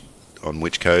 meaning which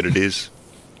code it is.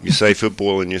 You say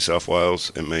football in New South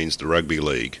Wales, it means the rugby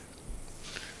league.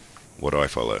 What I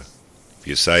follow. If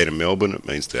you say it in Melbourne, it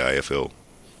means the AFL,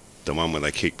 the one where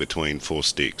they kick between four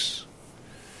sticks.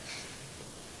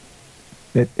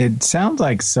 It sounds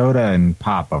like soda and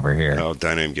pop over here. Oh,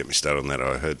 don't even get me started on that.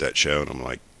 I heard that show and I'm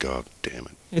like, God damn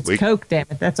it. it's Coke, damn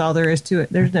it. That's all there is to it.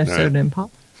 There's no soda and pop.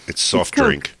 It's soft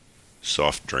drink.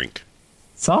 Soft drink.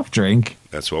 Soft drink?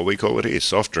 That's what we call it here,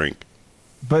 soft drink.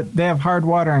 But they have hard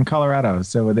water in Colorado,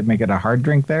 so would it make it a hard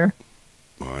drink there?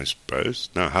 Well, I suppose.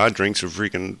 No, hard drinks are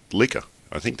freaking liquor.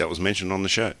 I think that was mentioned on the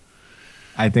show.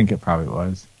 I think it probably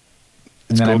was.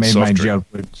 And It's then I called made soft my drink. joke,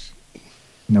 which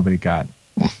nobody got.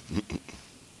 I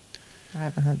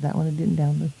haven't heard that one. It didn't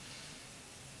download.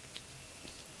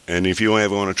 And if you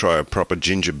ever want to try a proper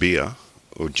ginger beer,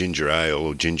 or ginger ale,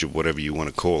 or ginger whatever you want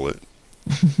to call it,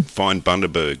 find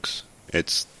Bundaberg's.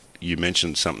 You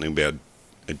mentioned something about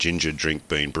a ginger drink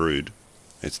being brewed.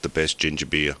 It's the best ginger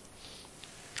beer.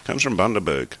 It comes from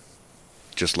Bundaberg,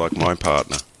 just like my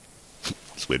partner.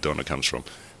 That's where Donna comes from,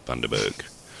 Bundaberg.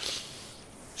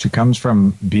 She comes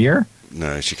from beer?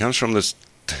 No, she comes from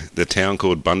the town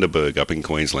called Bundaberg up in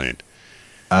Queensland.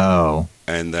 Oh.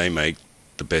 And they make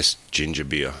the best ginger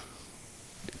beer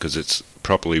because it's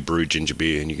properly brewed ginger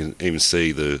beer, and you can even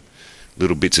see the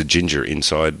little bits of ginger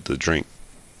inside the drink.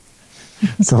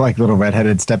 So like little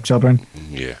redheaded stepchildren?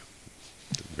 Yeah,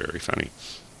 very funny.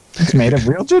 It's made of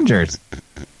real gingers.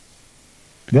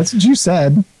 That's what you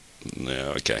said.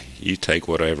 No, okay. You take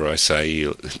whatever I say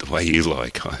the way you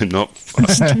like. I'm not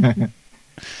fussed.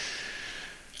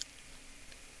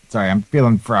 Sorry, I'm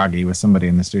feeling froggy with somebody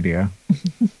in the studio.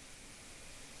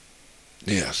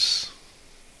 Yes.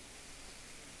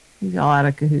 He's all out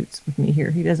of cahoots with me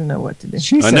here. He doesn't know what to do.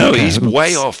 She I said know, that. he's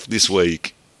way off this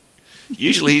week.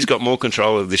 Usually he's got more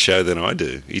control of this show than I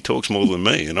do. He talks more than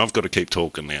me, and I've got to keep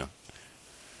talking now.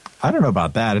 I don't know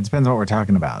about that. It depends on what we're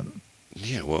talking about.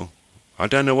 Yeah, well, I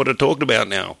don't know what I talked about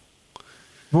now.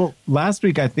 Well, last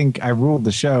week I think I ruled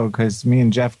the show because me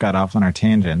and Jeff got off on our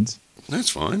tangents. That's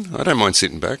fine. I don't mind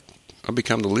sitting back. I'll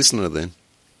become the listener then.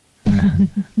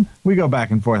 We go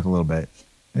back and forth a little bit.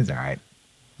 It's all right.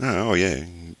 Oh, yeah.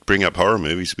 Bring up horror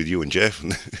movies with you and Jeff.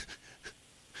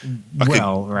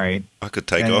 Right. I could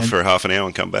take off for half an hour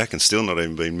and come back and still not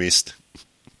even been missed.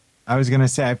 I was going to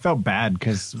say, I felt bad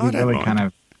because we I don't really mind. kind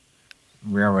of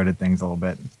railroaded things a little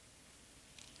bit.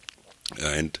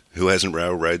 And who hasn't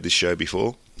railroaded this show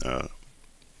before?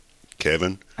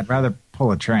 Kevin. I'd rather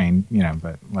pull a train,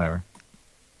 but whatever.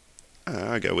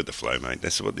 I go with the flow, mate.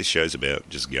 That's what this show's about.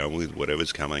 Just going with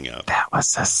whatever's coming up. That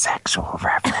was a sexual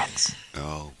reference.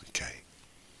 Oh, okay.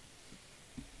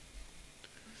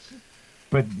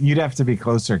 But you'd have to be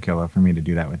closer, Killa, for me to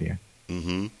do that with you.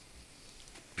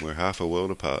 Mm-hmm. We're half a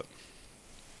world apart.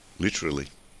 Literally.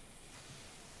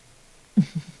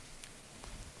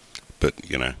 But,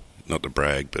 not to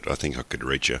brag, but I think I could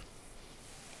reach you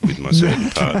with my certain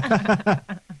part.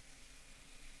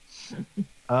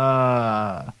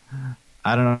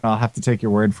 I don't know. I'll have to take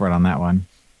your word for it on that one.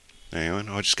 Hang on,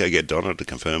 I'll just go get Donna to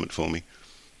confirm it for me.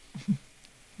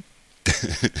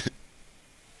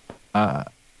 I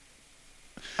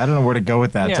don't know where to go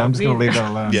with that, so I'm just going to leave that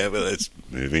alone. Yeah, but it's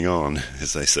moving on,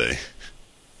 as they say.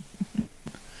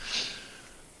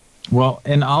 Well,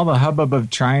 in all the hubbub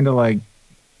of trying to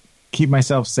keep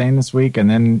myself sane this week, and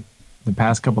then the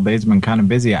past couple days have been kind of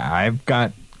busy. I've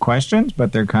got questions,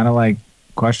 but they're kind of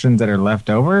questions that are left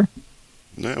over.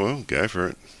 No, well, go for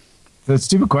it. The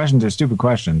stupid questions are stupid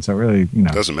questions, so it really,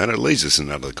 Doesn't matter. It leads us in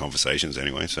other conversations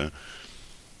anyway, so.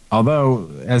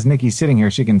 Although, as Nicky's sitting here,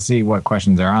 she can see what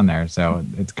questions are on there, so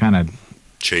it's kind of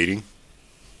Cheating?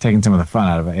 taking some of the fun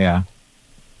out of it, yeah.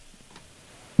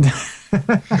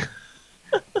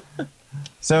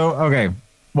 So, okay.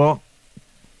 Well,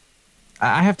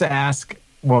 I have to ask,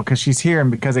 because she's here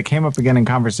and because it came up again in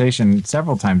conversation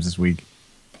several times this week.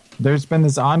 There's been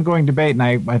this ongoing debate, and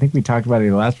I think we talked about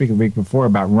it last week or the week before,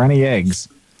 about runny eggs.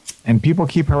 And people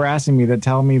keep harassing me that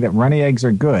tell me that runny eggs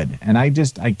are good. And I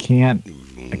can't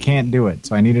do it.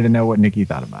 So I needed to know what Nicky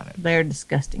thought about it. They're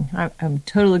disgusting. I'm in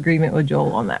total agreement with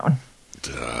Joel on that one.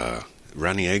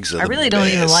 Runny eggs are I really don't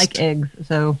even like eggs,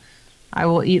 so I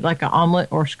will eat an omelet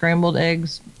or scrambled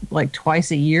eggs twice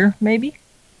a year, maybe.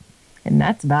 And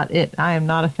that's about it. I am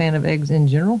not a fan of eggs in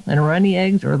general, and runny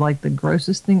eggs are like the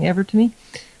grossest thing ever to me.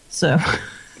 So,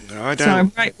 No, I so I'm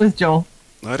don't. right with Joel.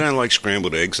 I don't like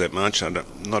scrambled eggs that much. I'm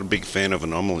not a big fan of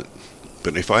an omelette.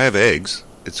 But if I have eggs,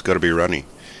 it's got to be runny.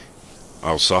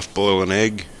 I'll soft boil an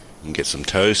egg and get some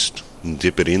toast and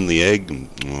dip it in the egg and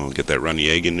I'll get that runny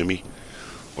egg into me.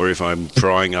 Or if I'm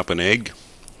frying up an egg,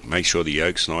 make sure the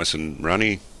yolk's nice and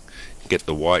runny. Get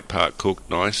the white part cooked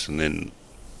nice, and then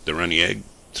the runny egg.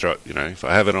 Throw it, if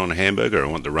I have it on a hamburger, I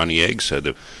want the runny egg so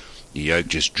the yolk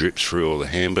just drips through all the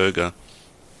hamburger.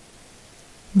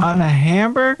 On a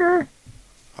hamburger?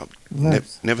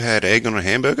 Never had egg on a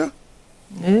hamburger?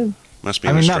 Ew. Must be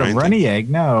I an mean, not a Australian runny thing. egg,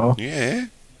 no. Yeah.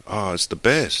 Oh, it's the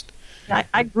best.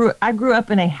 I grew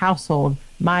up in a household.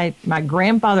 My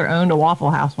grandfather owned a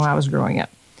Waffle House when I was growing up.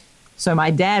 So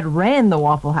my dad ran the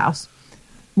Waffle House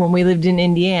when we lived in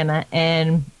Indiana.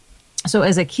 And so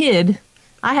as a kid,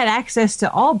 I had access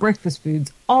to all breakfast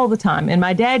foods all the time. And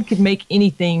my dad could make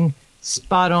anything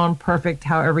spot on, perfect,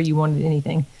 however you wanted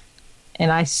anything.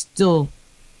 And I still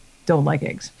don't like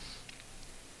eggs.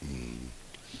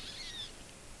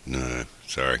 No,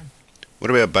 sorry. What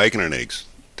about bacon and eggs?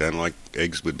 Don't like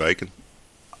eggs with bacon?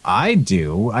 I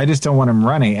do. I just don't want them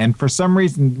runny. And for some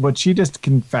reason, what she just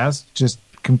confessed just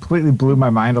completely blew my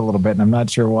mind a little bit, and I'm not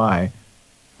sure why.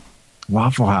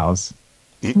 Waffle House.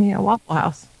 Yeah, Waffle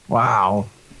House. Wow.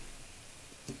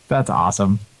 That's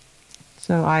awesome.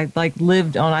 So I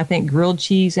lived on, I think, grilled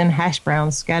cheese and hash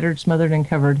browns, scattered, smothered, and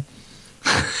covered.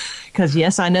 Because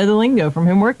yes, I know the lingo from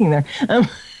him working there.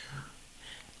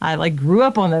 I grew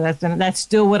up on that. That's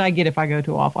still what I get if I go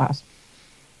to a Waffle House.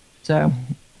 So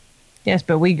yes,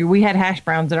 but we had hash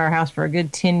browns at our house for a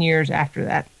good 10 years after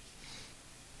that.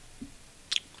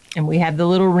 And we had the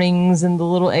little rings and the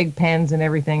little egg pans and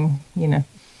everything,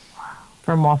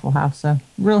 from Waffle House. So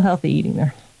real healthy eating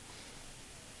there.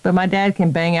 But my dad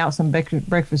can bang out some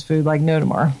breakfast food like no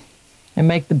tomorrow and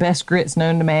make the best grits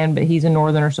known to man, but he's a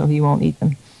northerner, so he won't eat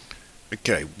them.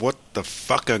 Okay, what the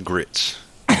fuck are grits?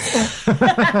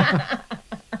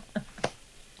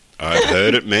 I've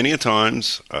heard it many a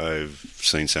times. I've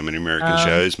seen so many American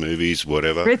shows, movies,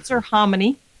 whatever. Grits are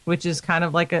hominy, which is kind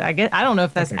of like I don't know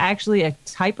if that's actually a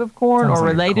type of corn Sounds or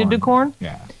like related to corn.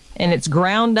 Yeah. And it's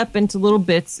ground up into little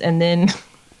bits, and then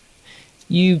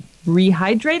you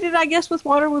rehydrate it, I guess, with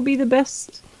water would be the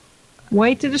best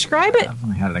way to describe it. I've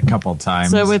only had it a couple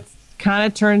times. So it kind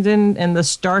of turns in, and the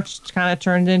starch kind of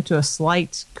turns into a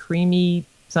slight creamy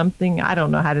something. I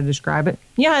don't know how to describe it.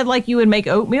 Yeah, like you would make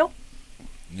oatmeal.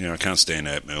 Yeah, I can't stand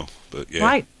oatmeal, but yeah.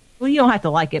 Right. Well, you don't have to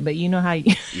like it, but you know how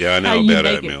you. Yeah, I know how you about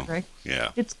make oatmeal. It, right?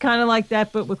 Yeah. It's kind of like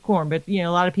that, but with corn. But a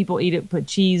lot of people eat it, put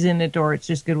cheese in it, or it's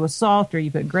just good with salt, or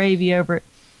you put gravy over it.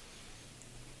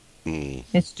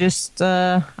 It's just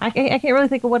I can't really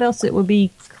think of what else it would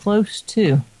be close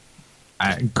to.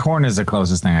 Corn is the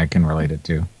closest thing I can relate it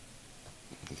to.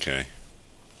 Okay.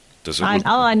 Does it look-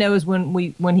 All I know is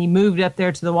when he moved up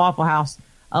there to the Waffle House,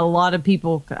 a lot of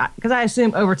people, because I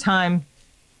assume over time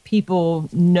people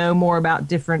know more about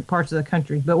different parts of the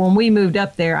country. But when we moved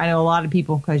up there, I know a lot of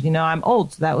people, because I'm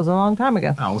old, so that was a long time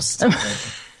ago. Oh, stop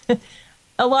it.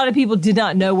 A lot of people did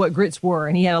not know what grits were,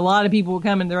 and he had a lot of people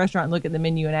come in the restaurant and look at the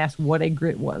menu and ask what a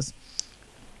grit was.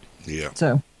 Yeah.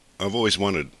 So I've always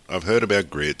wondered. I've heard about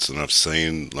grits and I've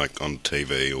seen like on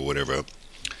TV or whatever.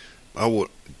 I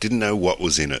didn't know what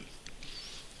was in it.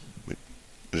 It's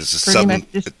a pretty southern.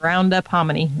 much just ground up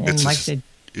hominy, and like I said,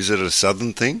 Is it a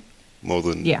southern thing more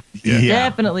than? yeah, Yeah.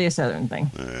 definitely a southern thing.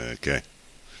 Okay.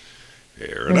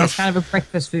 Fair And enough. it's kind of a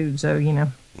breakfast food, so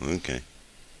Okay.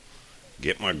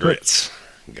 Get my grits.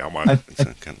 Got my.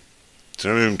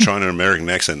 So I'm trying an American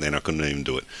accent, then I couldn't even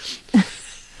do it.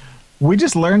 We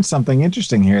just learned something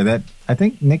interesting here that I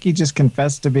think Nicky just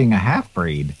confessed to being a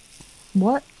half-breed.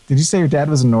 What? Did you say your dad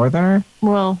was a northerner?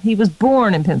 Well, he was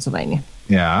born in Pennsylvania,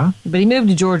 Yeah. but he moved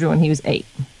to Georgia when he was 8.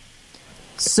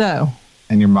 So,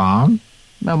 And your mom?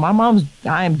 well,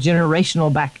 I am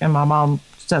generational back, and my mom's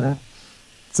Southern.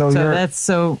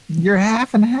 So you're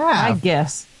half and half. I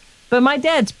guess. But my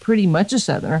dad's pretty much a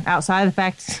Southerner, outside of the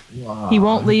fact he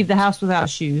won't leave the house without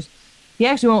shoes. He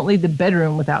actually won't leave the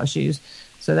bedroom without shoes.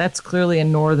 So that's clearly a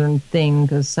Northern thing,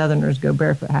 because Southerners go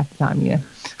barefoot half the time,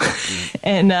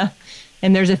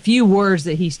 And there's a few words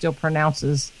that he still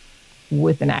pronounces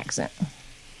with an accent.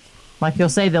 Like he'll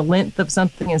say the length of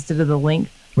something instead of the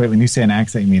length. Wait, when you say an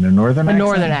accent, you mean a northern accent? A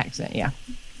northern accent, yeah.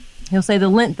 He'll say the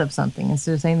length of something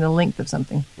instead of saying the length of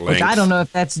something. Which I don't know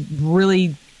if that's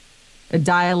really a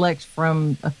dialect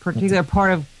from a particular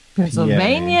part of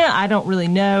Pennsylvania. I don't really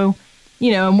know.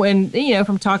 and when,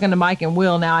 from talking to Mike and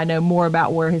Will, now I know more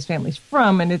about where his family's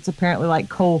from, and it's apparently like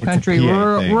coal country,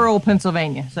 rural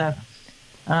Pennsylvania. So,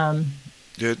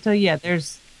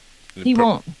 there's, he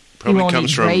won't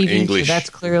comes eat from gravy, English. So that's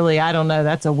clearly, I don't know,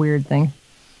 that's a weird thing.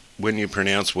 When you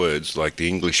pronounce words, like the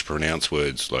English pronounce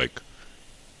words, like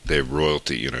their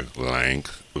royalty,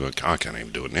 length. I can't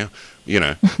even do it now.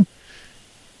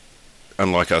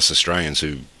 Unlike us Australians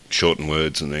who shorten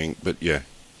words and things, but yeah.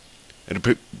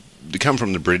 They come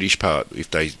from the British part,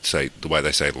 if they say the way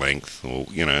they say length, or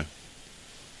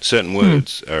certain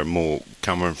words are more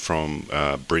coming from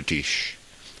British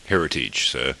heritage.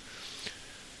 So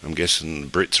I'm guessing the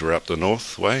Brits are up the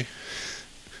north way.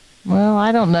 Well,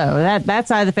 I don't know. That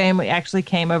side of the family actually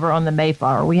came over on the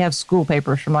Mayflower. We have school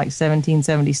papers from like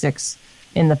 1776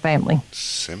 in the family.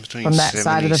 1776. From that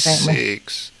side of the family.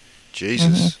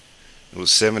 Jesus. It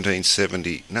was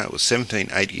 1770. No, it was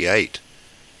 1788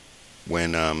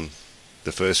 when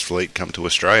the first fleet come to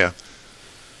Australia.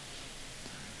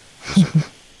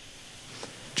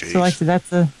 So like I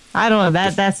said, I don't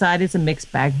know, that side is a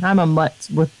mixed bag. I'm a mutt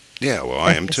with. Yeah, well,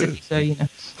 I am too. So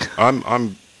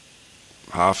I'm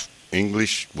half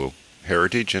English,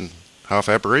 heritage, and half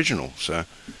Aboriginal. So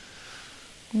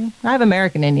I have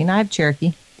American Indian, I have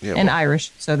Cherokee, and well,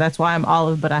 Irish. So that's why I'm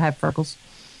olive, but I have freckles.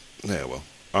 Yeah, well,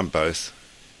 I'm both.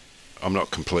 I'm not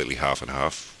completely half and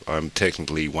half. I'm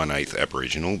technically 1/8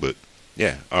 Aboriginal, but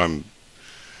yeah, I'm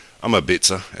a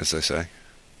bitser, as they say,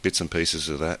 bits and pieces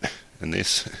of that and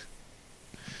this.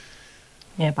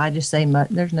 Yeah, if I just say mutt,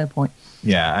 there's no point.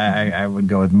 Yeah, I would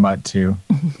go with mutt too.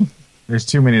 There's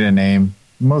too many to name.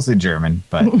 Mostly German,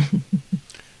 but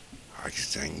I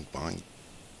think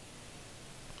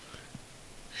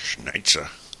Schnitzer.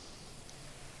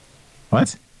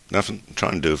 What? Nothing. I'm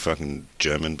trying to do a fucking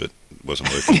German, but it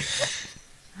wasn't working.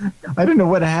 I don't know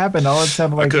what happened. All it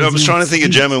sounded like I was trying to think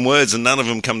of German words, and none of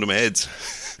them come to my head.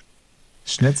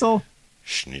 Schnitzel?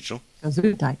 Schnitzel.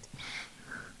 Gesundheit.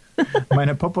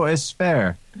 Meine Popo ist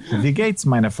schwer. Wie geht's,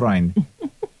 meine Freund?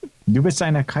 Du bist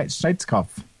ein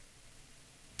Schneidskopf.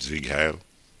 Sieg Heil.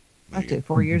 I took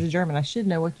 4 years of German. I should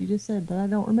know what you just said, but I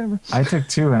don't remember. I took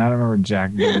 2, and I don't remember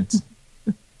jack words.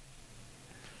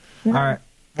 All right.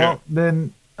 Well,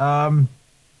 then,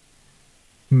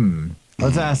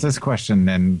 let's ask this question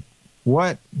then.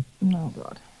 What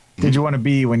God. did you want to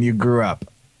be when you grew up?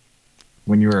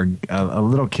 When you were a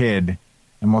little kid?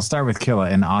 And we'll start with Killa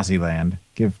in Aussie land.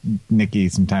 Give Nicky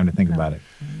some time to think about it.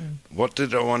 What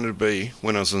did I want to be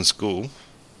when I was in school?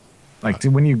 Like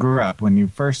when you grew up, when you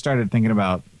first started thinking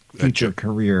about future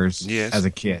careers as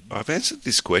a kid. I've answered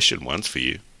this question once for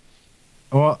you.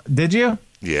 Well, did you?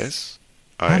 Yes.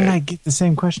 How did I get the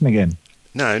same question again?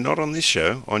 No, not on this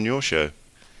show. On your show,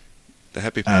 the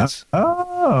Happy Pants.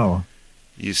 Oh.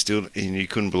 You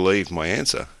couldn't believe my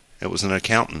answer. It was an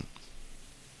accountant.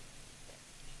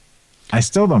 I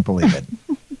still don't believe it.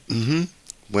 Mm-hmm.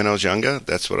 When I was younger,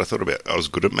 that's what I thought about. I was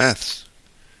good at maths.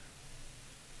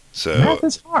 So math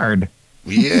is hard.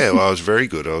 Yeah, well, I was very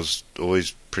good. I was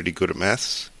always pretty good at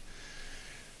maths.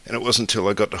 And it wasn't until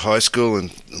I got to high school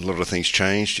and a lot of things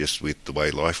changed just with the way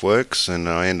life works. And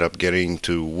I ended up getting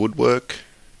to woodwork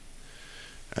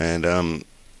and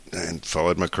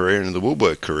followed my career into the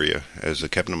woodwork career as a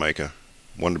cabinet maker.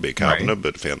 Wanted to be a carpenter,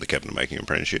 but found the cabinet making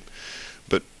apprenticeship.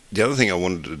 But the other thing I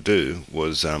wanted to do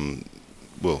was, I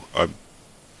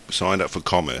signed up for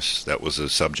commerce. That was a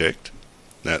subject.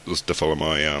 That was to follow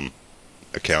my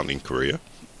accounting career.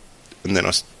 And then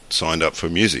I signed up for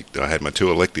music. I had my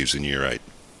 2 electives in year 8.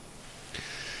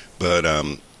 But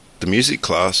the music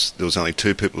class, there was only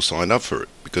 2 people signed up for it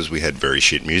because we had very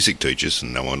shit music teachers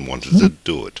and no one wanted to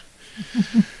do it.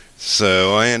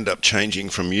 So I ended up changing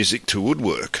from music to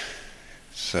woodwork.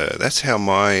 So that's how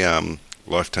my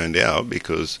life turned out,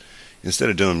 because instead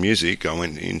of doing music, I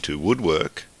went into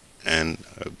woodwork. And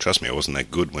trust me, I wasn't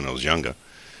that good when I was younger.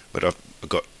 But I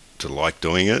got to like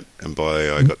doing it. And by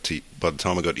the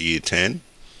time I got to year 10,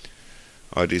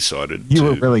 I decided you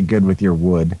were really good with your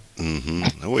wood. Mm-hmm.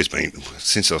 I've always been,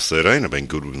 since I was 13, I've been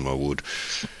good with my wood.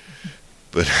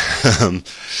 But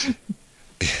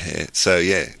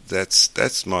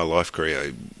that's my life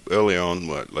career. Early on,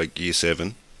 like year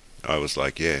 7, I was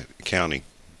like, accounting.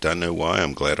 Don't know why.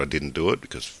 I'm glad I didn't do it,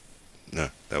 because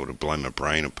that would have blown my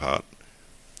brain apart.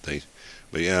 But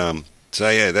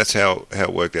that's how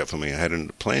it worked out for me. I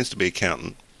had plans to be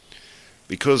accountant.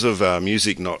 Because of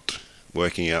music not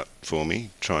working out for me,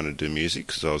 trying to do music,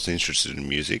 because I was interested in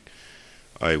music,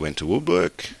 I went to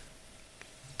woodwork,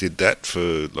 did that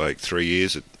for like 3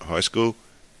 years at high school,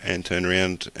 and turned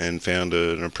around and found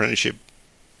an apprenticeship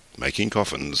making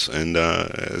coffins and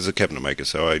as a cabinet maker.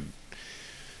 So I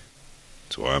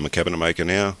That's why I'm a cabinet maker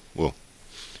now. Well,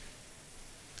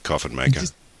 coffin maker.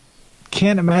 Just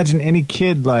can't imagine any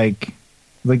kid like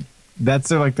that's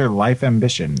their life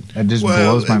ambition. It just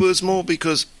blows my. It was more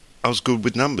because I was good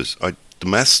with numbers. The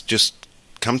maths just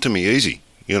come to me easy.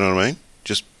 You know what I mean?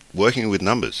 Just working with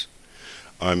numbers.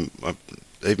 I've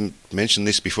even mentioned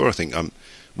this before. I think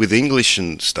with English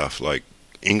and stuff, like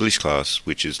English class,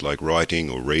 which is like writing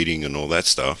or reading and all that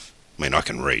stuff. I mean, I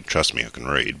can read. Trust me, I can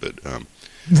read. But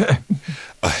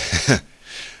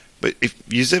but if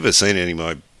you've ever seen any of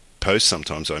my posts,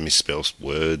 sometimes I misspell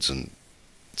words, and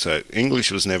so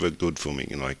English was never good for me,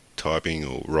 like typing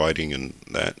or writing and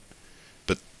that.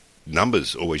 But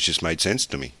numbers always just made sense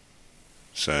to me,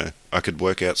 so I could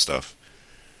work out stuff.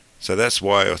 So that's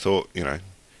why I thought,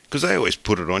 because they always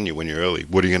put it on you when you're early.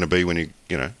 What are you going to be when you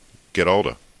get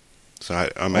older? So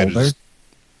I made older? it.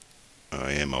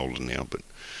 I am older now, but.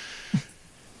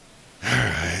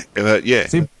 But yeah,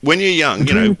 See, when you're young,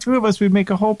 between the two of us, we'd make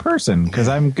a whole person, because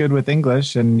I'm good with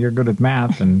English and you're good with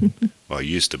math. And I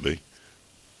used to be.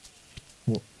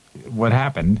 What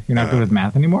happened? You're not good with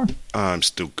math anymore? I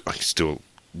still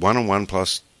 1 and 1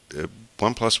 plus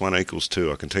 1 plus 1 equals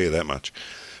 2. I can tell you that much.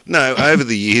 No, over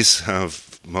the years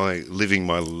of living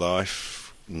my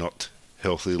life not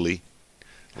healthily,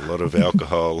 a lot of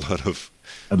alcohol, a lot of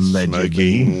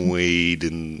Allegedly. smoking weed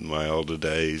in my older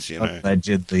days,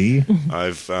 Allegedly.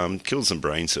 I've killed some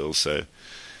brain cells, so...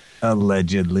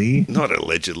 Allegedly. Not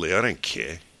allegedly, I don't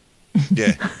care.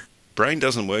 Yeah, brain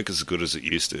doesn't work as good as it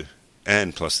used to.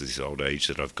 And plus this old age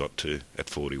that I've got to at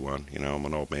 41, I'm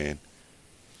an old man.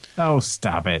 Oh,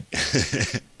 stop it.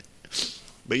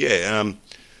 But yeah,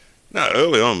 no,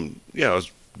 early on, I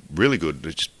was really good. I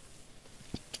just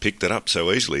picked it up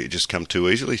so easily. It just come too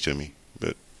easily to me.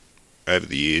 But over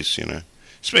the years,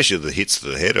 especially the hits to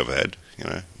the head I've had,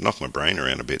 knock my brain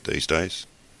around a bit these days.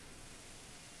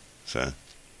 So, it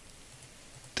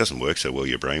doesn't work so well,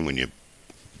 your brain, when you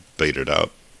beat it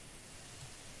up.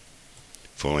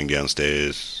 Falling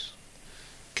downstairs,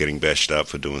 getting bashed up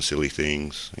for doing silly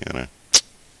things,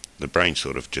 The brain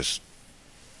sort of just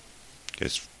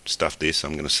goes, stuff this,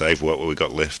 I'm going to save what we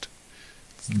got left.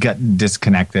 Got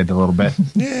disconnected a little bit.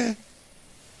 Yeah.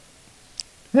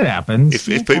 It happens.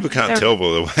 If people can't tell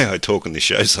by the way I talk on the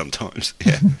show sometimes,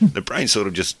 the brain sort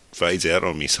of just fades out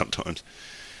on me sometimes.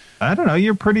 I don't know,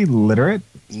 you're pretty literate.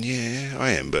 Yeah,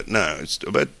 I am, but no, it's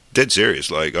about dead serious.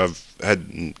 Like, I've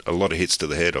had a lot of hits to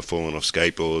the head. I've fallen off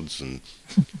skateboards and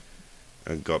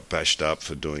I got bashed up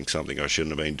for doing something I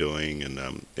shouldn't have been doing, and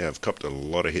I've copped a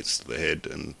lot of hits to the head,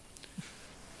 and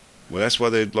well, that's why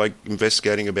they're like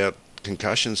investigating about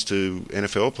concussions to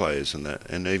NFL players and that,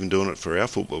 and even doing it for our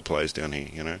football players down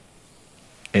here.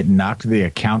 It knocked the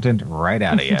accountant right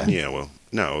out of you. Yeah, well,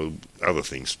 no, other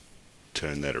things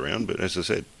turned that around, but as I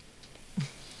said,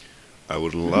 I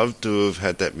would love to have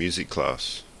had that music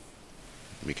class,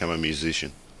 become a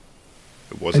musician.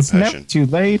 It was It's a passion. never too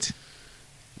late.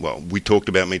 Well, we talked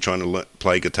about me trying to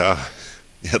play guitar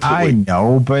the other I week.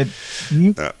 know, but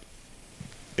It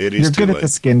is you're too good late. at the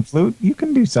skin flute. You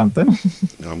can do something.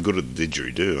 I'm good at the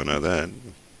didgeridoo, I know that.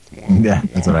 Yeah,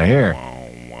 that's what I hear.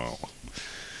 Wow.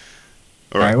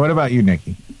 All right, what about you,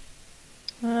 Nicky?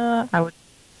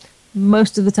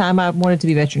 Most of the time I wanted to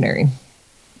be veterinary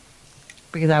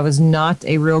because I was not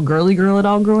a real girly girl at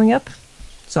all growing up.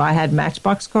 So I had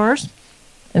Matchbox cars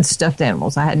and stuffed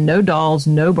animals. I had no dolls,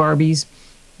 no Barbies,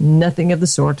 nothing of the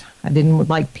sort. I didn't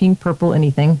like pink, purple,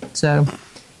 anything. So,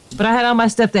 but I had all my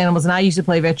stuffed animals, and I used to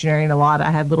play veterinarian a lot.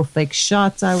 I had little fake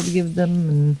shots I would give them,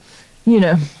 and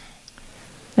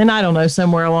and I don't know,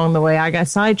 somewhere along the way I got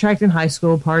sidetracked in high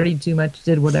school, partied too much,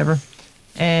 did whatever,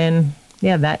 and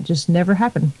that just never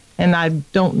happened. And I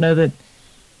don't know that,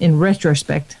 in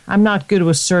retrospect, I'm not good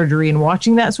with surgery and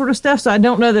watching that sort of stuff, so I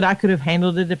don't know that I could have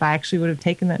handled it if I actually would have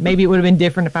taken that. Maybe it would have been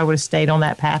different if I would have stayed on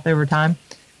that path over time.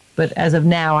 But as of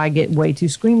now, I get way too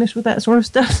squeamish with that sort of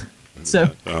stuff.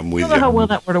 So I don't know how well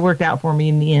that would have worked out for me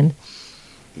in the end.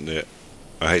 Yeah,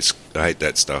 I hate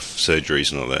that stuff,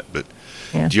 surgeries and all that. But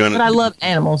yeah, but I love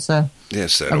animals, so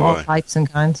so of do all I. types and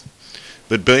kinds.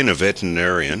 But being a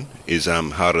veterinarian is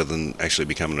harder than actually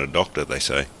becoming a doctor, they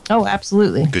say. Oh,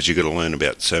 absolutely. Because you've got to learn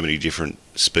about so many different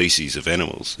species of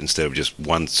animals instead of just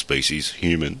one species,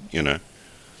 human, Oh,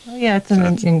 yeah, it's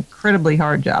an incredibly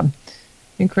hard job.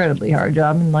 Incredibly hard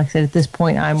job. And like I said, at this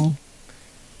point,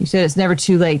 you said it's never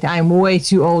too late. I'm way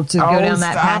too old to go down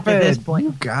that path at this point.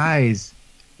 You guys.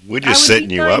 We're just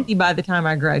setting you up. I would be 90 by the time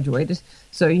I graduated.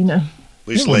 So, We're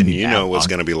just letting you know what's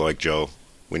long. going to be like, Joel,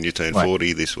 when you turn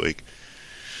 40 this week.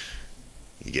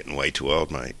 You're getting way too old,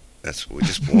 mate. That's we're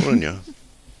just warning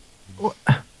you.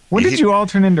 When did you all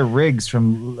turn into Riggs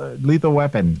from Lethal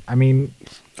Weapon? I mean,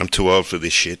 I'm too old for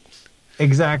this shit.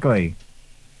 exactly.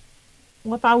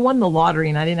 Well, if I won the lottery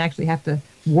and I didn't actually have to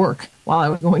work while I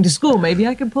was going to school, maybe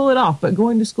I could pull it off. But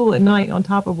going to school at night on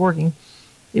top of working,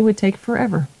 it would take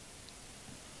forever.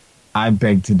 I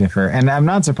beg to differ. And I'm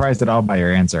not surprised at all by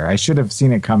your answer. I should have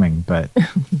seen it coming, but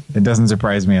it doesn't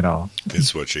surprise me at all.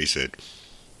 That's what she said.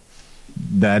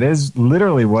 That is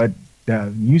literally what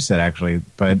you said, actually,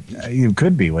 but it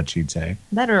could be what she'd say.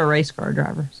 That or a race car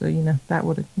driver. So, that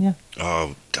would have, yeah.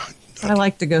 Oh, don't. I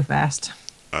like to go fast.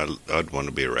 I'd want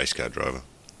to be a race car driver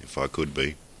if I could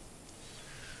be.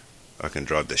 I can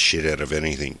drive the shit out of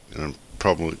anything. And the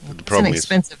problem It's an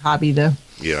expensive hobby, though.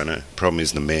 Yeah, I know. Problem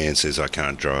is the man says I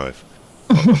can't drive.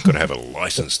 I've got to have a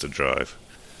license to drive.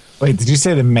 Wait, did you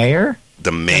say the mayor?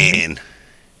 The man.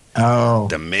 Oh.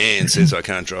 The man says I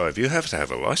can't drive. You have to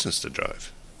have a license to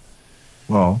drive.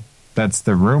 Well, that's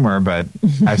the rumor, but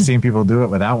I've seen people do it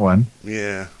without one.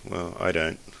 Yeah, well, I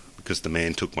don't, because the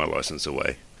man took my license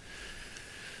away.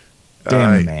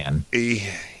 Damn man.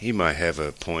 He might have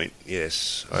a point,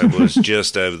 yes. I was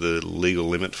just over the legal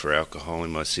limit for alcohol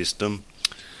in my system.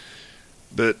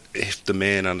 But if the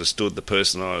man understood the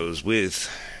person I was with,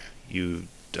 you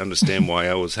understand why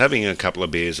I was having a couple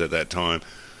of beers at that time.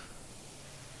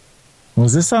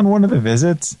 Was this on one of the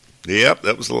visits? Yep,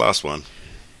 that was the last one.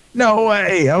 No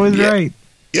way. I was right.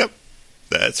 Yep,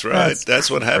 that's right.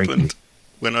 That's what freaky. happened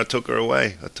when I took her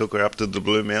away. I took her up to the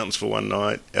Blue Mountains for one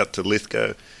night, out to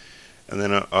Lithgow. And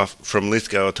then from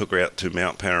Lithgow, I took her out to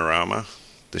Mount Panorama,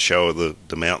 the show of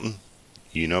the mountain.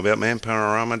 You know about Mount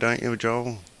Panorama, don't you,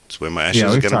 Joel? It's where my ashes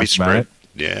are going to be spread.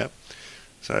 Yeah.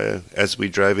 So as we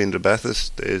drove into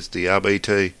Bathurst, there's the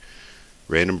RBT,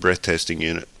 Random Breath Testing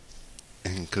Unit.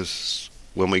 Because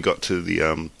when we got to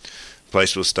the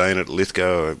place we were staying at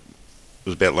Lithgow, it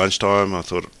was about lunchtime. I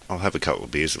thought, I'll have a couple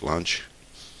of beers at lunch.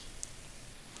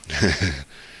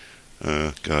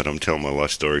 God, I'm telling my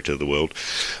life story to the world.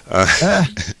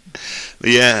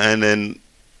 Yeah, and then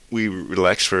we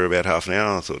relaxed for about half an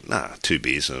hour. I thought, 2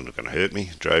 beers are not going to hurt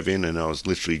me. Drove in, and I was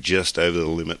literally just over the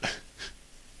limit.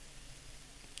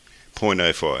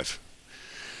 0.05.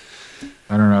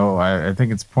 I don't know. I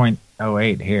think it's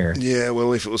 0.08 here. Yeah,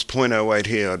 well, if it was 0.08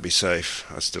 here, I'd be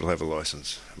safe. I still have a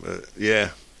license. But yeah,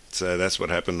 so that's what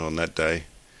happened on that day.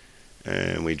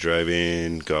 And we drove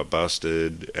in, got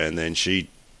busted, and then she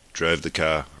drove the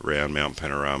car around Mount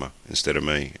Panorama instead of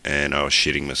me, and I was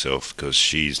shitting myself because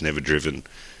she's never driven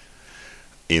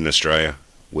in Australia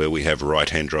where we have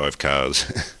right-hand drive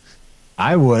cars.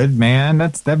 I would, man.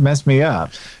 That messed me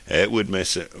up. It would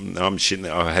mess it. I'm shitting.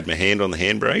 I had my hand on the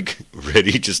handbrake,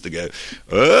 ready just to go,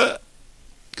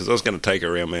 because I was going to take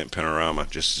her around Mount Panorama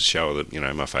just to show her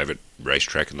that, my favourite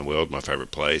racetrack in the world, my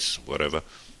favourite place, whatever.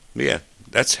 But yeah,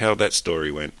 that's how that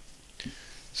story went.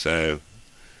 So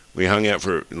we hung out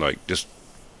for, just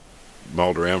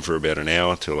mulled around for about an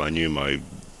hour till I knew my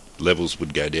levels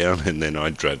would go down, and then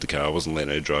I drove the car. I wasn't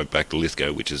letting her drive back to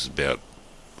Lithgow, which is about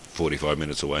 45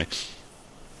 minutes away.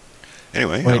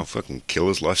 Anyway, I'll fucking kill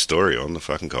his life story on the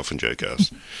fucking Coffin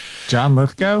Joecast. John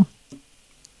Lithgow?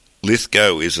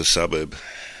 Lithgow is a suburb.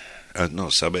 Not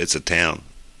a suburb, it's a town.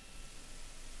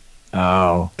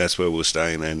 Oh. That's where we're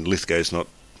staying, and Lithgow's not,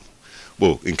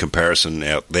 well, in comparison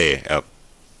out there, out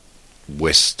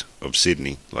west of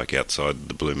Sydney, like outside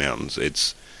the Blue Mountains,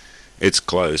 it's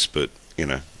close, but,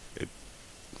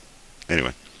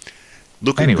 anyway.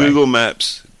 Look at Google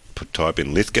Maps, type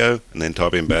in Lithgow, and then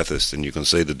type in Bathurst, and you can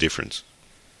see the difference.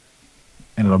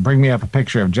 And it'll bring me up a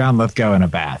picture of John Lithgow in a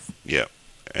bath. Yeah,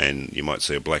 and you might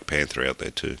see a Black Panther out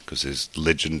there too, because there's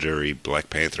legendary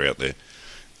Black Panther out there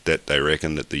that they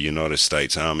reckon that the United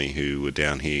States Army, who were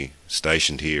down here,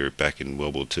 stationed here back in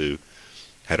World War II,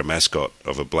 had a mascot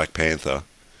of a Black Panther,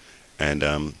 and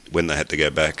when they had to go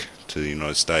back to the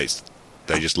United States,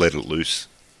 they just let it loose.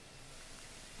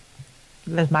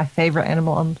 That's my favorite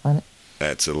animal on the planet.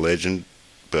 That's a legend,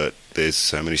 but there's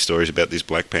so many stories about this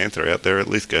Black Panther out there at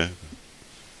Lithgow.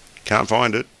 Can't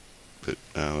find it, but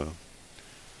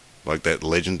like that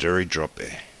legendary drop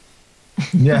bear.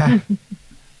 Yeah.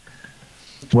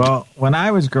 Well, when I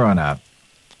was growing up,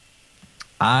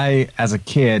 I, as a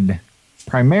kid,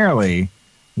 primarily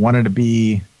wanted to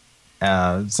be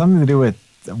something to do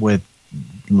with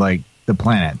like the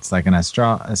planets, like an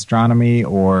astronomy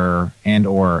or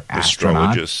astronaut.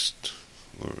 Astrologist.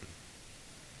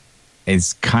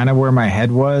 Is kind of where my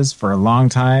head was for a long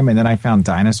time, and then I found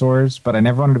dinosaurs, but I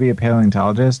never wanted to be a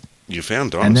paleontologist. You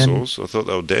found dinosaurs? I thought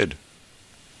they were dead.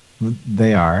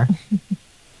 They are.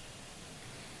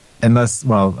 Unless,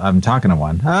 well, I'm talking to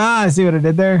one. I see what I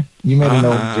did there? You made an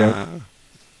old joke.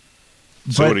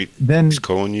 So But what then he's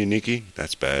calling you Nicky?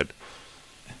 That's bad.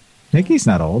 Nikki's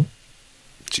not old.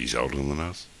 She's older than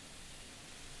us.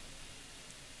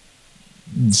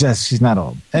 Just she's not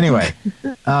old. Anyway,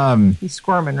 He's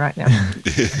squirming right now.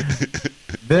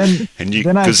 then And you,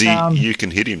 then I because found you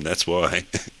can hit him, that's why.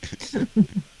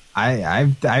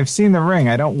 I've seen the ring.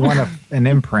 I don't want an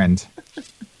imprint.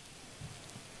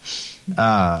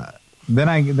 Then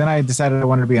I decided I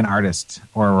wanted to be an artist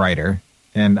or a writer,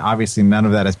 and obviously none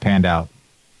of that has panned out.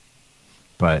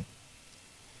 But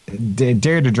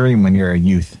dare to dream when you're a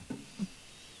youth.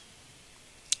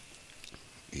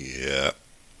 Yeah.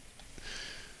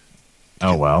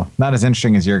 Oh well, not as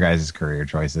interesting as your guys' career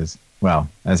choices. Well,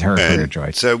 as her career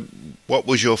choice. So, what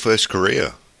was your first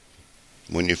career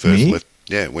when you first Me? left?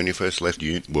 Yeah, when you first left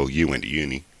uni. Well, you went to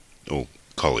uni or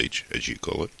college, as you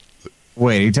call it.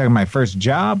 Wait, are you talking my first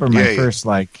job or my Yeah. first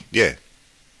Yeah.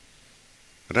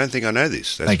 I don't think I know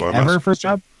this. That's like why ever first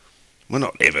job? Well,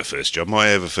 not ever first job. My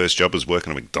ever first job was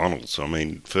working at McDonald's. I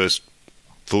mean, first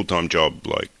full-time job,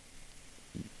 like,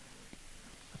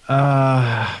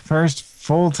 First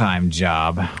full-time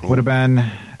job would have been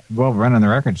running the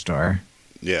record store.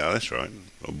 yeah, that's right.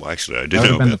 Well, actually, I That did would know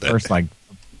have been the about that. first like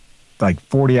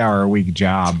 40-hour-a-week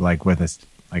job, like with a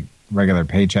like regular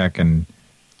paycheck, and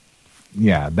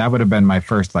yeah, that would have been my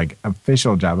first like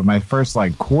official job. But my first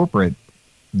like corporate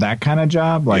that kind of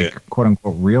job, like Yeah. quote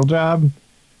unquote real job,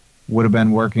 would have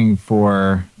been working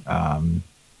for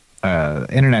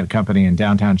internet company in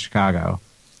downtown Chicago,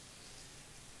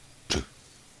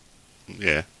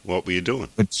 Yeah, what were you doing?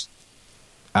 which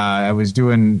I was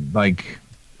doing like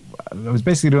I was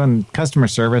basically doing customer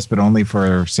service, but only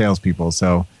for salespeople.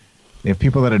 So if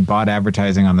people that had bought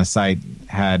advertising on the site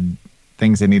had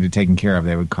things they needed taken care of,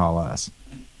 they would call us.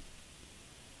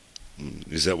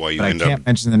 Is that why you But I end can't up?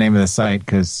 mention the name of the site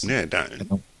because Yeah,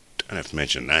 don't have to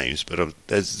mention names, but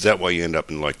is that why you end up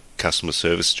in like customer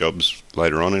service jobs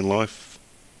later on in life?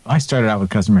 I started out with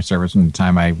customer service from the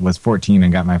time I was 14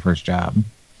 and got my first job.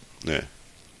 Yeah,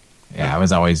 Yeah, I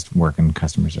was always working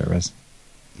customer service.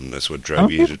 and that's what I'm a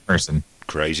drove you people to person.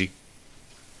 crazy.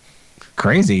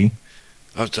 Crazy.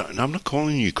 I'm not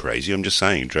calling you crazy. I'm just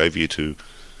saying, drove you to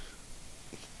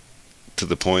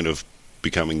the point of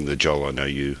becoming the Joel I know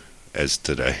you as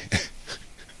today.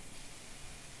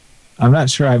 I'm not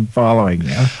sure I'm following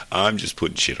you. I'm just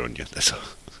putting shit on you. That's all.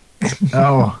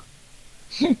 Oh.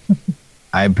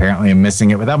 I apparently am missing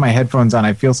it. Without my headphones on,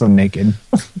 I feel so naked.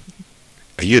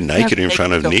 Are you naked in naked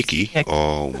front of jokes. Nicky? Yeah.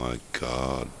 Oh my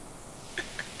god!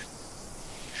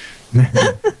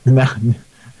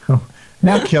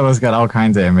 Now Killa's got all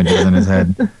kinds of images in his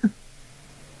head.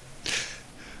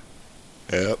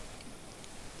 Yep.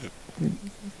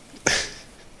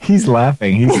 He's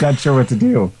laughing. He's not sure what to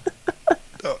do.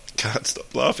 Oh, can't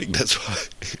stop laughing. That's why.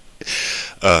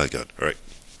 Oh god! All right,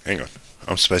 hang on.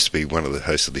 I'm supposed to be one of the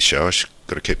hosts of this show. I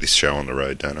got to keep this show on the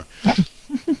road, don't I?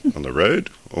 On the road,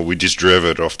 or we just drove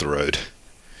it off the road.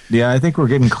 Yeah, I think we're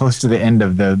getting close to the end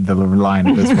of the line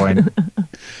at this point.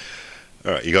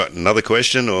 All right, you got another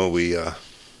question, or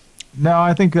No,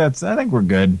 I think we're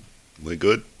good. we're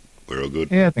good? We're all good.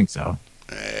 Yeah, I think so.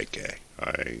 Okay,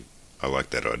 I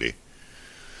like that idea.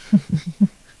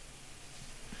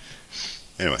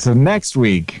 Anyway, So next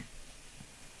week,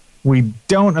 we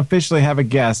don't officially have a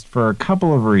guest for a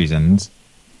couple of reasons.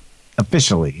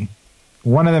 Officially.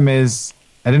 One of them is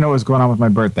I didn't know what was going on with my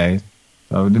birthday,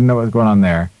 so I didn't know what was going on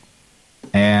there.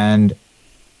 And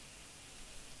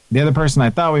the other person I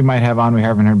thought we might have on, we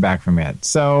haven't heard back from yet.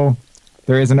 So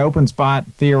there is an open spot,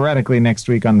 theoretically, next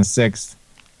week on the 6th.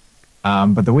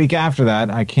 But the week after that,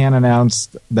 I can announce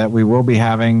that we will be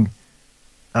having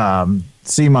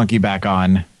Sea Monkey back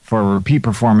on for a repeat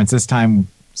performance, this time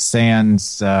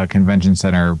Sands Convention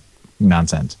Center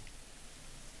nonsense.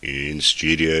 in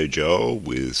Studio Joel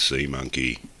with Sea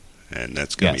Monkey, and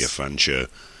that's going to be a Yes. fun show.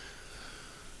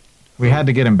 We had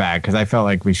to get him back because I felt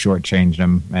like we shortchanged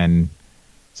him, and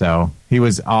so he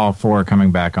was all for coming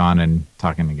back on and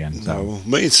talking again. So No,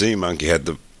 me and Sea Monkey had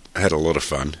a lot of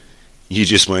fun. You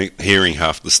just weren't hearing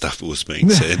half the stuff that was being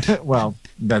said. well,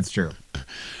 that's true.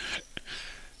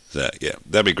 So, yeah,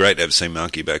 that'd be great to have Sea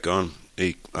Monkey back on.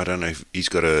 I don't know if he's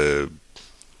got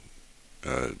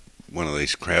one of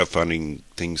these crowdfunding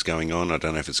things going on. I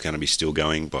don't know if it's going to be still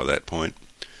going by that point.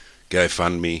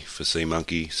 GoFundMe for Sea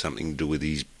Monkey, something to do with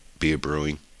his beer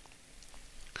brewing.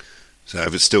 So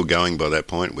if it's still going by that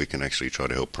point, we can actually try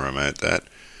to help promote that.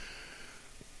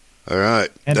 All right.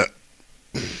 And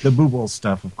the Booble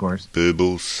stuff, of course.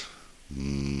 Boobles.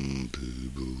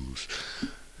 Boobles.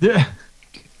 Yeah.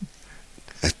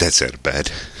 That sounded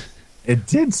bad It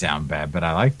did sound bad, but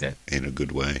I liked it. in a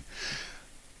good way.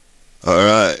 All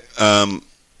right.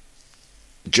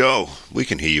 Joel, we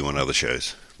can hear you on other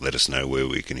shows. Let us know where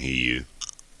we can hear you.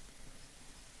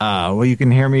 Well, you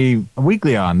can hear me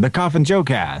weekly on the Coffin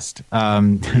Joecast.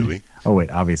 Really? Oh,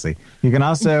 wait, obviously. You can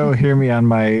also hear me on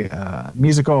my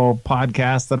musical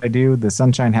podcast that I do, the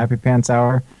Sunshine Happy Pants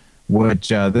Hour, which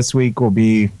this week will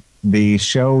be the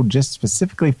show just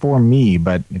specifically for me.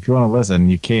 But if you want to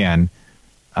listen, you can.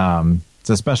 It's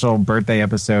a special birthday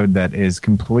episode that is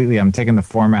completely, I'm taking the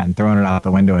format and throwing it out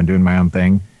the window and doing my own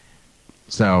thing.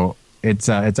 So it's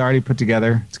already put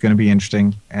together. It's going to be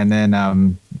interesting. And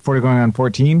then 40 going on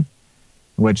 14,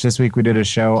 which this week we did a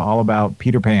show all about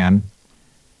Peter Pan.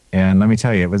 And let me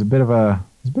tell you, it was a bit of a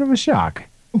shock.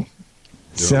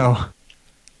 So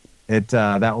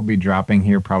that will be dropping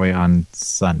here probably on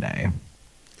Sunday.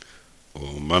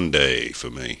 Or Monday for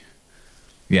me.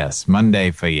 Yes, Monday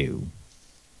for you.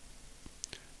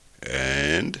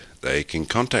 And they can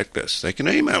contact us. They can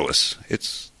email us.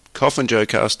 It's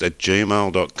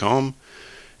coffinjoecast@gmail.com.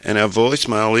 And our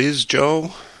voicemail is,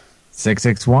 Joel?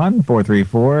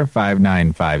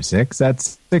 661-434-5956.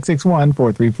 That's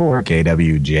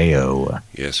 661-434-KWJO.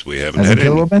 Yes, we haven't As had in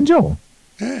Caleb any. and Joel.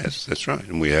 Yes, that's right.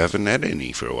 And we haven't had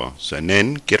any for a while. So,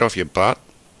 Nen, get off your butt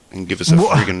and give us a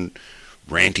What? friggin'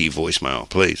 ranty voicemail,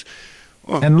 please.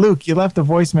 Well, And Luke, you left a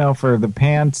voicemail for the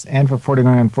pants and for 40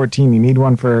 going on 14. You need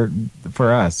one for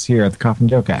us here at the Coffin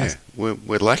Joecast. yeah,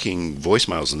 we're lacking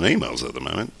voicemails and emails at the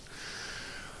moment.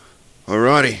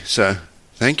 Alrighty, so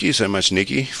thank you so much,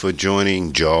 Nicky, for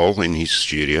joining Joel in his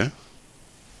studio.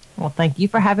 Well, thank you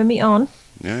for having me on.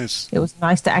 Yes, It was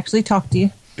nice to actually talk to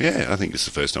you. yeah, I think it's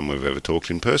the first time we've ever talked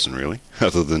in person, really,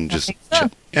 other than just think so.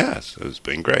 yeah, so it's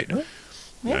been great. Yeah.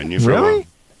 Known you for a Really? while.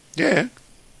 Yeah.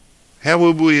 How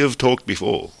would we have talked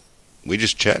before? We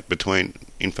just chat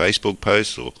in Facebook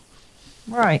posts or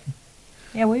Right.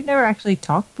 Yeah, we've never actually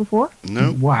talked before.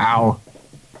 no? Wow.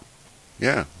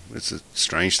 Yeah, it's a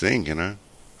strange thing, you know.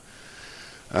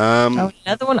 Oh,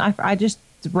 another one, I just,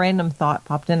 random thought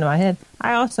popped into my head.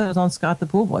 I also was on Scott the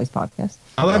Pool Boys podcast.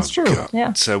 Oh, that's true. God.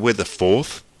 Yeah. So we're the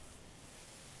fourth.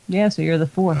 Yeah, so you're the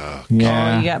fourth.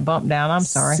 Yeah. Oh, you got bumped down. I'm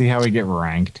sorry. See how we get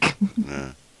ranked.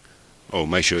 Oh,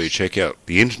 make sure you check out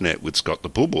the internet with Scott the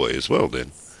Pool Boy as well.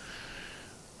 Then.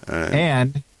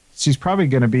 And she's probably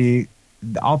going to be,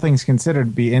 all things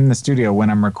considered, be in the studio when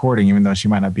I'm recording, even though she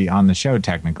might not be on the show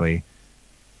technically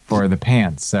for the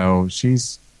pants. So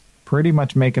she's pretty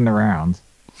much making the rounds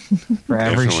for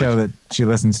every Definitely. show that she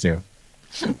listens to.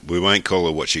 We won't call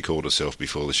her what she called herself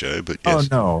before the show, but yes.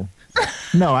 Oh, no.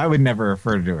 No, I would never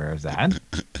refer to her as that.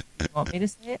 Want me to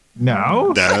say it?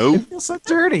 No. No. It feels so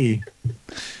dirty.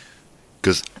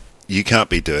 Because you can't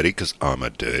be dirty because I'm a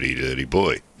dirty, dirty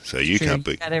boy. So you True, can't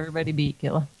be. got everybody beat,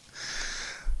 Killer.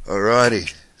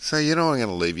 Alrighty. So you know what I'm going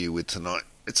to leave you with tonight?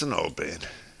 It's an old band.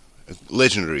 A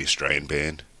legendary Australian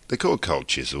band. They're called Cold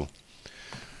Chisel.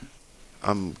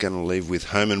 I'm going to leave with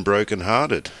Home and Broken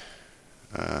Hearted.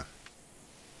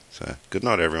 So good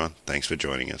night, everyone. Thanks for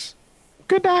joining us.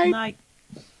 Good night. Night.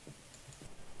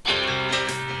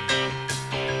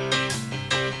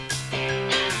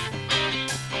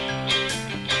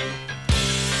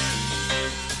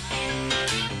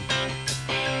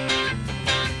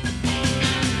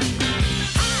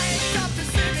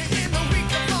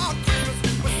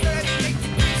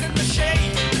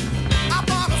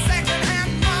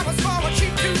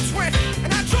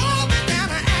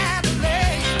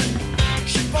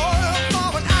 She boiled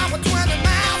for an hour, 20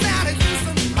 miles out of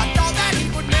Houston. I thought that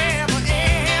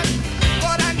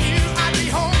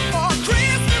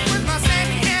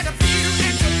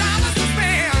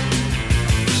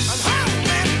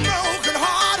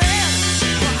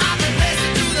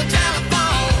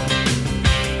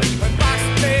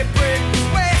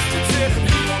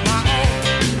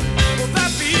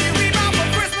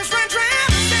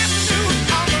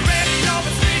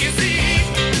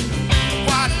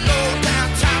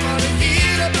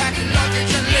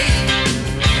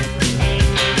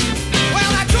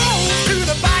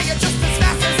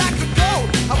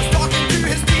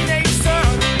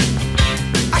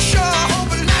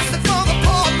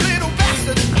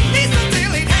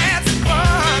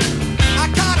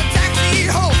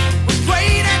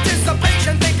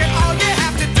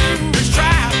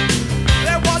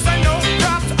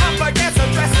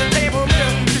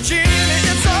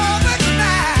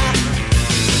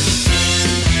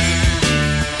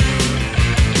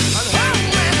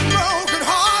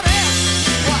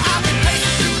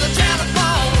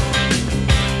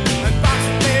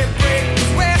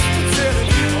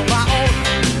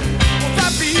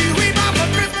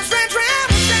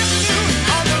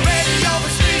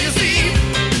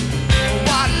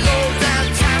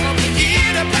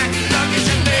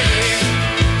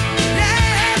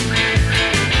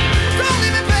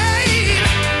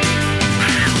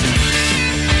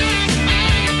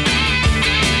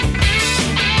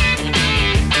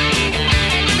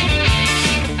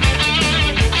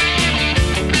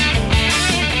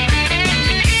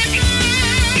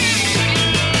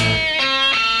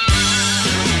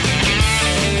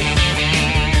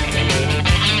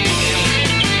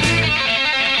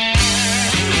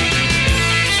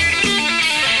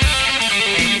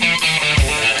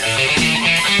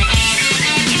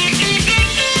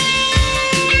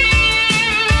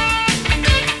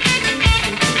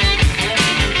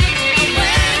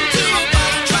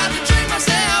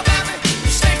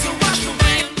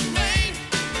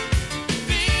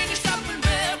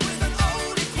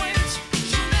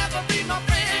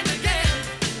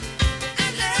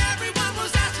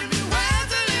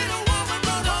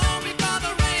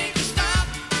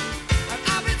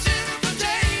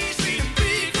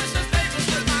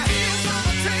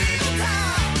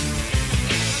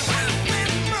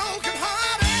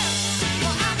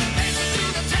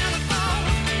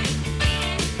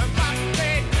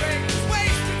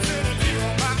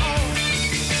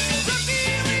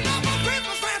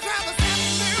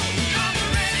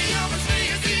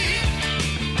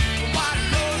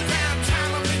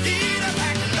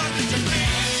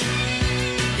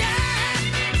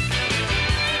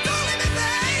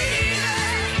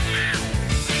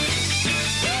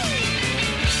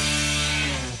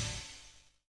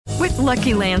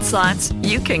Lucky Land Slots,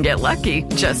 you can get lucky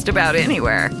just about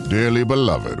anywhere. Dearly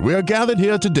beloved, we are gathered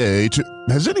here today to...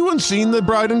 Has anyone seen the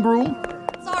bride and groom?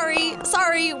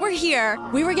 Sorry, we're here.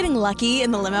 We were getting lucky in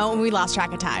the limo and we lost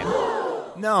track of time.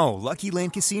 No, Lucky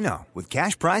Land Casino, with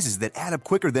cash prizes that add up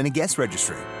quicker than a guest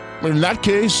registry. In that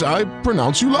case, I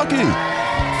pronounce you lucky.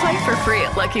 Play for free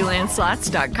at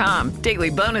LuckyLandSlots.com. Daily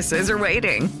bonuses are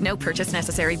waiting. No purchase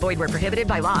necessary. Void where prohibited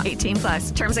by law.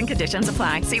 18+. Terms and conditions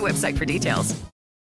apply. See website for details.